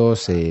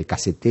 radios,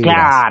 caseteras.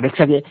 Claro,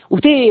 exacto.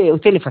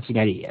 Usted le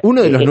fascinaría.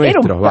 Uno de los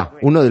nuestros,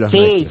 uno de los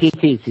nuestros.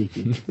 Sí.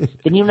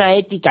 Tenía una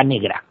ética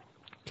negra.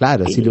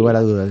 Claro, sin lugar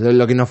a dudas.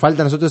 Lo que nos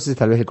falta a nosotros es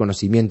tal vez el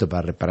conocimiento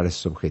para reparar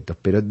esos objetos,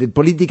 pero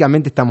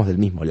políticamente estamos del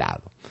mismo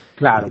lado.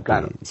 Claro.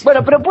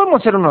 Bueno, pero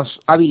podemos ser unos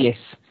hábiles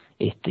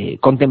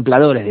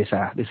contempladores de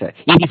esa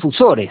y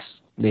difusores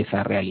de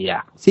esa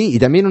realidad. Sí, y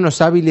también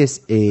unos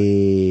hábiles,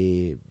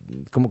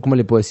 ¿cómo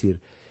le puedo decir?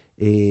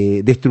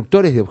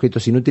 Destructores de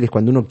objetos inútiles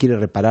cuando uno quiere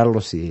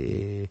repararlos,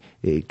 que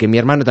mi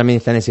hermano también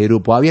está en ese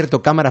grupo, ha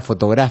abierto cámaras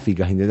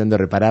fotográficas intentando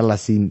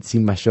repararlas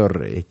sin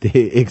mayor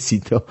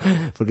éxito,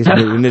 porque es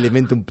un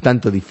elemento un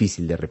tanto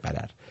difícil de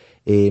reparar.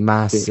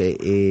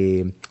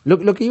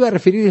 Lo que iba a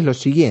referir es lo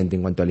siguiente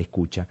en cuanto a la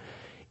escucha.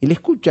 Y la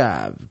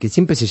escucha, que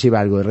siempre se lleva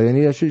algo de Radio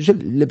Negra, yo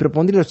le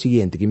propondría lo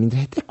siguiente, que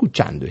mientras está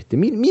escuchando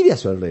mire a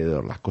su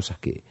alrededor las cosas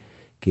que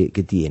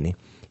tiene.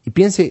 y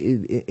piense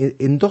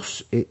en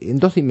dos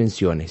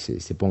dimensiones,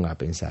 se ponga a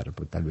pensar,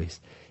 pues, tal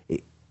vez.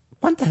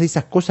 ¿Cuántas de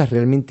esas cosas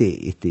realmente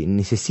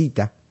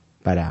necesita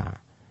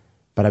para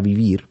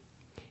vivir?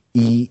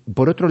 Y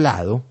por otro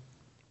lado,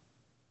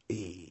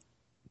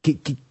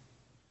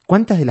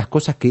 ¿cuántas de las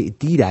cosas que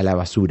tira a la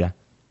basura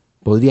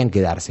podrían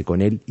quedarse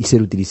con él y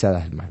ser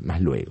utilizadas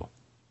más luego?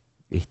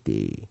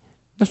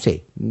 No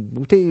sé,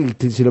 ¿usted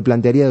se lo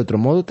plantearía de otro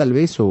modo tal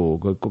vez, o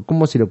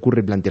cómo se le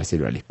ocurre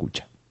planteárselo a la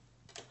escucha?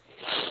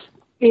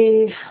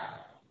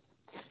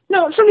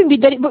 No, yo lo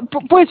invitaría,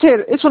 puede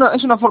ser, es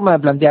una forma de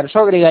plantear.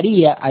 Yo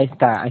agregaría a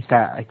esta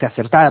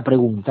acertada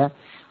pregunta,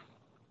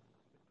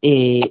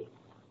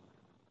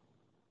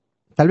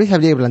 tal vez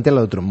habría que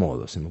plantearlo de otro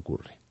modo, se me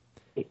ocurre.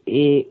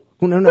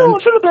 No,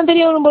 yo lo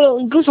plantearía de un modo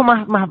incluso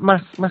más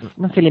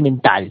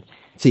elemental.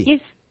 Sí. Y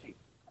es,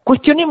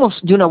 cuestionemos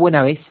de una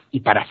buena vez y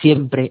para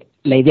siempre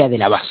la idea de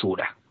la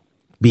basura.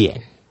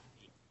 Bien.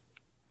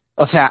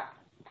 O sea,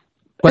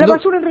 la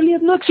basura en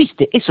realidad no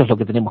existe. Eso es lo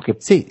que tenemos que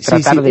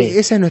tratar de...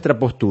 Esa es nuestra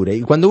postura.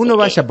 Y cuando uno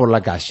vaya por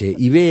la calle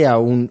y vea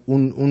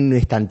un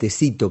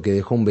estantecito que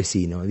dejó un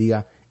vecino,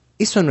 diga,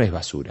 eso no es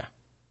basura.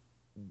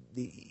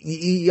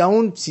 Y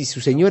aún si su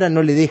señora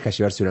no le deja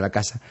llevárselo a la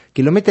casa,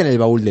 que lo meta en el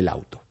baúl del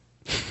auto.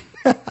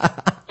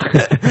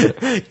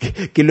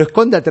 que lo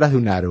esconda atrás de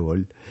un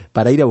árbol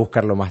para ir a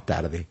buscarlo más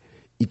tarde.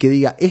 Y que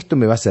diga, esto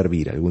me va a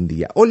servir algún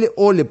día.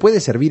 O le puede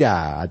servir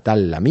a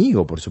tal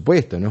amigo, por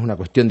supuesto, no es una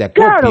cuestión de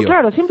acopio.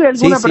 Claro, siempre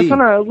alguna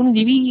persona, algún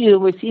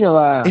individuo, vecino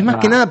va... Es más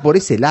que nada por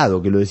ese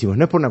lado que lo decimos,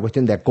 no es por una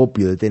cuestión de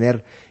acopio, de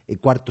tener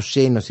cuartos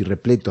llenos y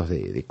repletos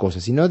de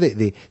cosas, sino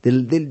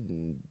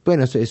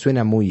bueno,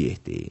 suena muy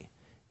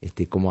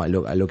como a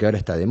lo que ahora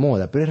está de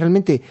moda, pero es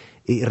realmente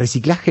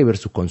reciclaje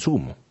versus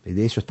consumo,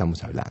 de eso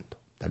estamos hablando,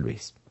 tal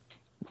vez.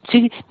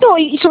 Sí, no,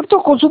 y sobre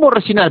todo consumo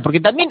racional, porque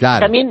también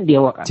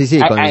digo,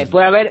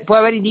 puede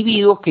haber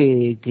individuos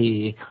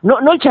que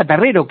no el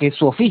chatarrero, que es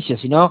su oficio,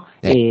 sino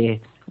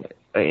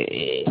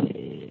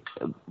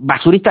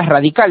basuristas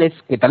radicales,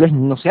 que tal vez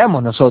no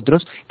seamos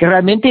nosotros, que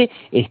realmente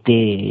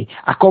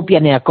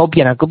acopian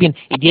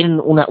y tienen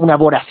una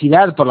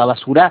voracidad por la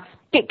basura,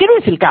 que no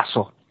es el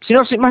caso,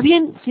 sino más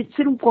bien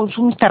ser un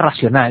consumista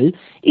racional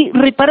y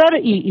reparar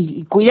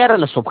y cuidar a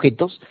los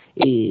objetos,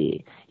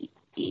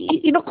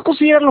 y no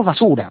considerarlos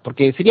basura,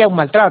 porque sería un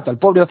maltrato al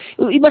pobre.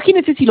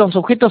 Imagínense si los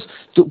objetos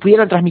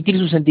pudieran transmitir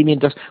sus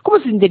sentimientos. ¿Cómo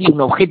se sentiría un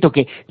objeto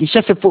que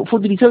ya fue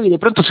utilizado y de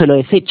pronto se lo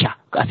desecha?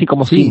 Así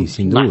como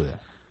sin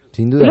duda.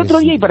 El otro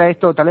día, y para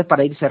esto, tal vez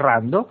para ir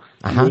cerrando,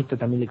 y esto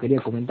también le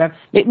quería comentar,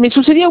 me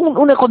sucedía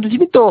un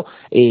acontecimiento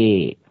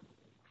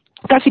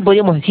casi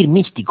podríamos decir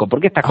místico,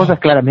 porque estas cosas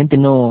claramente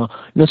no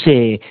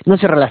se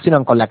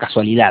relacionan con la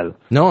casualidad.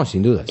 No,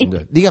 sin duda.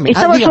 Dígame.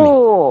 Estaba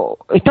yo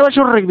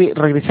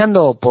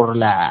regresando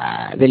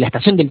de la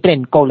estación del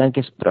tren Coblan, que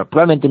es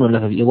probablemente uno de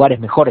los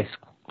lugares mejores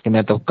que me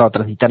ha tocado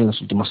transitar en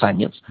los últimos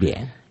años.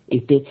 Bien.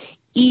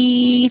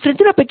 Y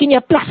frente a una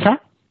pequeña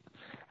plaza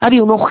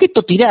había un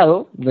objeto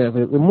tirado,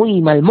 de muy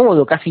mal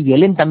modo, casi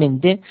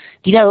violentamente,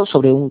 tirado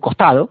sobre un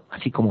costado,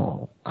 así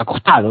como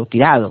acostado,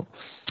 tirado,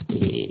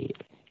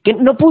 que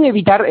no pude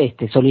evitar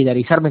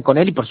solidarizarme con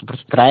él y por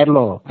supuesto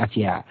traerlo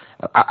hacia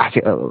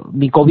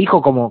mi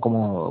cobijo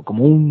como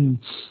un,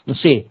 no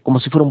sé, como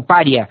si fuera un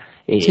paria,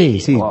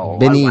 o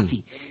algo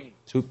así.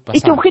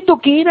 Este objeto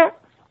que era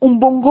un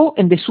bongo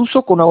en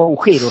desuso con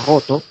agujero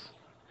roto.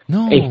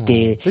 No,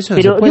 eso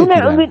pero no se puede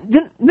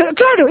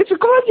claro, eso,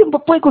 ¿cómo alguien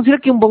puede considerar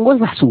que un bongo es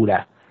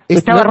basura?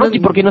 Estaba roto y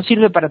porque no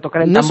sirve para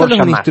tocar el tambor. No solo es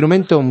un jamás.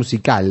 Instrumento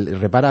musical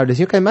reparable,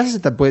 sino que además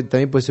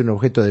también puede ser un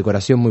objeto de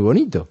decoración muy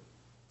bonito.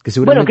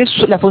 Bueno, que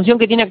es la función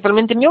que tiene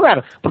actualmente en mi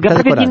hogar, porque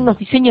aparte tiene unos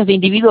diseños de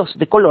individuos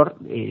de color,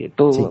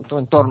 todo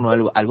en torno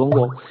al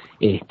bongo,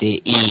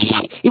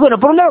 y bueno,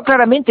 por un lado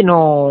claramente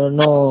no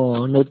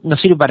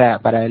sirve para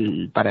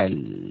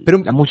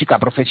la música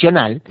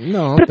profesional,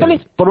 pero tal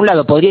vez por un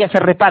lado podría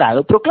ser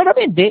reparado, pero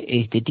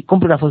claramente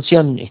cumple una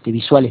función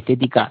visual,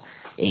 estética,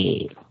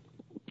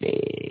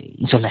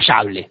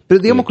 insoslayable.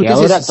 Pero digamos que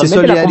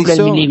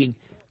usted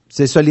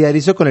se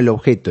solidarizó con el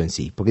objeto en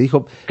sí, porque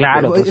dijo,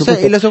 claro,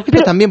 los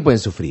objetos también pueden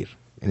sufrir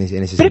en ese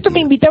pero sentido. Esto me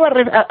invitaba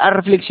a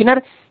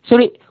reflexionar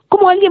sobre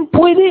cómo alguien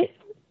puede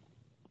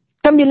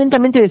tan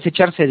violentamente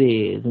desecharse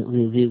de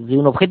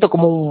un objeto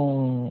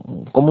como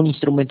un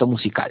instrumento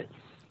musical.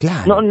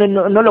 Claro.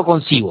 No lo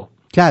concibo.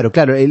 Claro,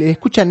 el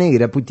escucha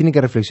negra tiene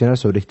que reflexionar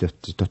sobre estos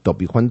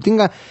tópicos.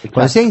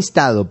 Cuando sea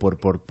instado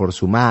por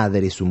su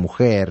madre, su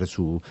mujer,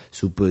 su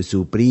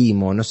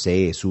primo, no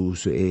sé,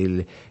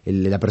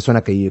 la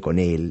persona que vive con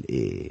él,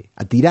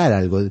 a tirar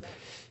algo,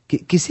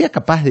 que sea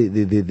capaz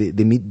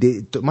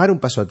de tomar un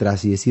paso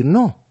atrás y decir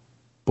no,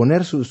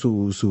 poner su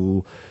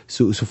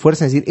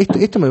fuerza en decir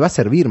esto me va a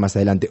servir más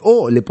adelante,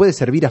 o le puede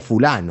servir a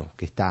fulano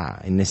que está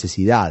en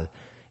necesidad.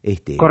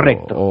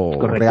 Correcto.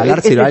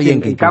 Regalárselo a alguien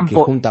que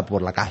junta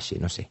por la calle,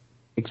 no sé.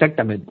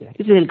 Exactamente.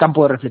 Ese es el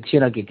campo de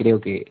reflexión al que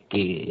creo que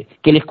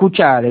el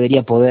escucha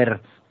debería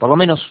poder, por lo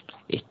menos,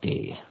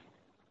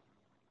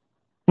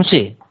 no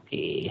sé.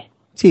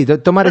 Sí,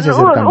 tomar ese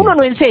acercamiento. Uno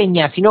no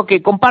enseña, sino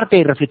que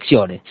comparte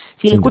reflexiones.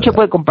 Si el escucha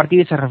puede compartir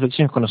esas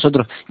reflexiones con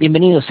nosotros,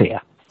 bienvenido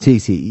sea. Sí,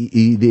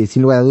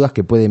 sin lugar a dudas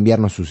que puede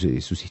enviarnos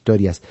sus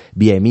historias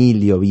vía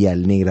Emilio, vía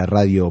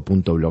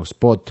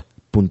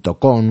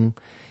elnegraradio.blogspot.com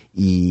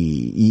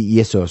y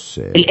esos...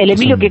 ¿El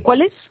Emilio que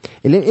cuál es?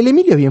 El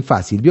Emilio es bien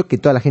fácil. Vio que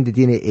toda la gente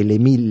tiene el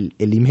email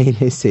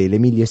ese, el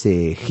Emilio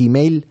ese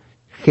Gmail.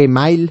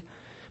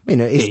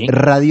 Bueno, es sí.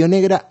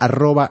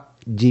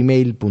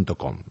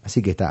 radionegra@gmail.com.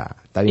 Así que está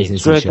bien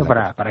sencillo. Esto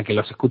para que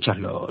los escuchas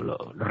lo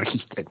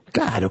registren.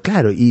 Claro,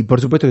 y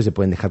por supuesto que se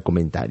pueden dejar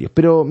comentarios.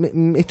 Pero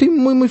estoy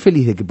muy, muy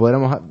feliz de que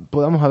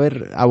podamos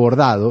haber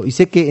abordado, y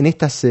sé que en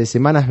estas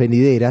semanas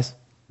venideras,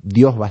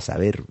 Dios va a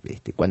saber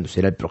cuándo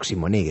será el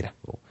próximo Negra,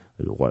 o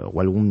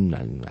algún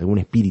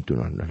espíritu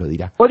nos lo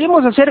dirá.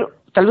 Podríamos hacer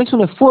tal vez un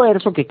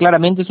esfuerzo, que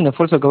claramente es un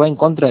esfuerzo que va en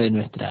contra de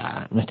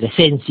nuestra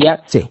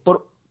esencia, sí.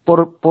 por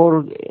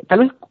tal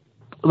vez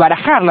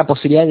barajar la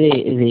posibilidad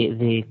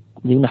de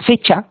una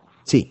fecha.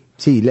 Sí,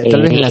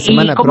 tal vez en la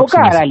semana y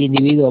convocar próxima. al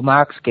individuo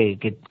Max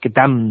que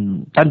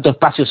tanto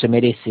espacio se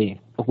merece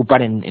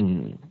ocupar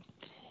en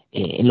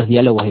los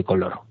diálogos de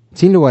color.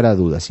 Sin lugar a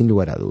dudas.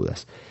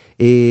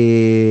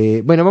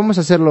 Bueno, vamos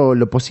a hacer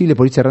lo posible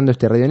por ir cerrando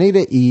este Radio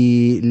Negra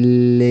y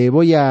le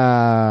voy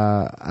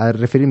a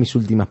referir mis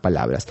últimas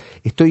palabras.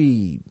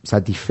 Estoy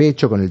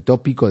satisfecho con el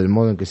tópico, del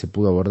modo en que se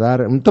pudo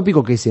abordar, un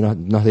tópico que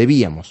nos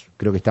debíamos,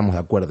 creo que estamos de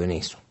acuerdo en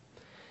eso.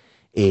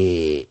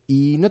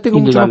 Y no tengo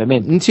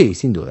indudablemente. Sí,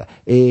 sin duda.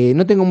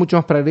 No tengo mucho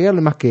más para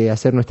agregarle, más que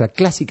hacer nuestra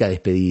clásica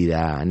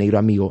despedida, negro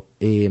amigo.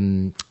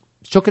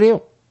 Yo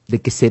creo de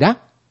que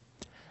será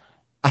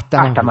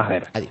hasta más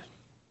ver. Adiós.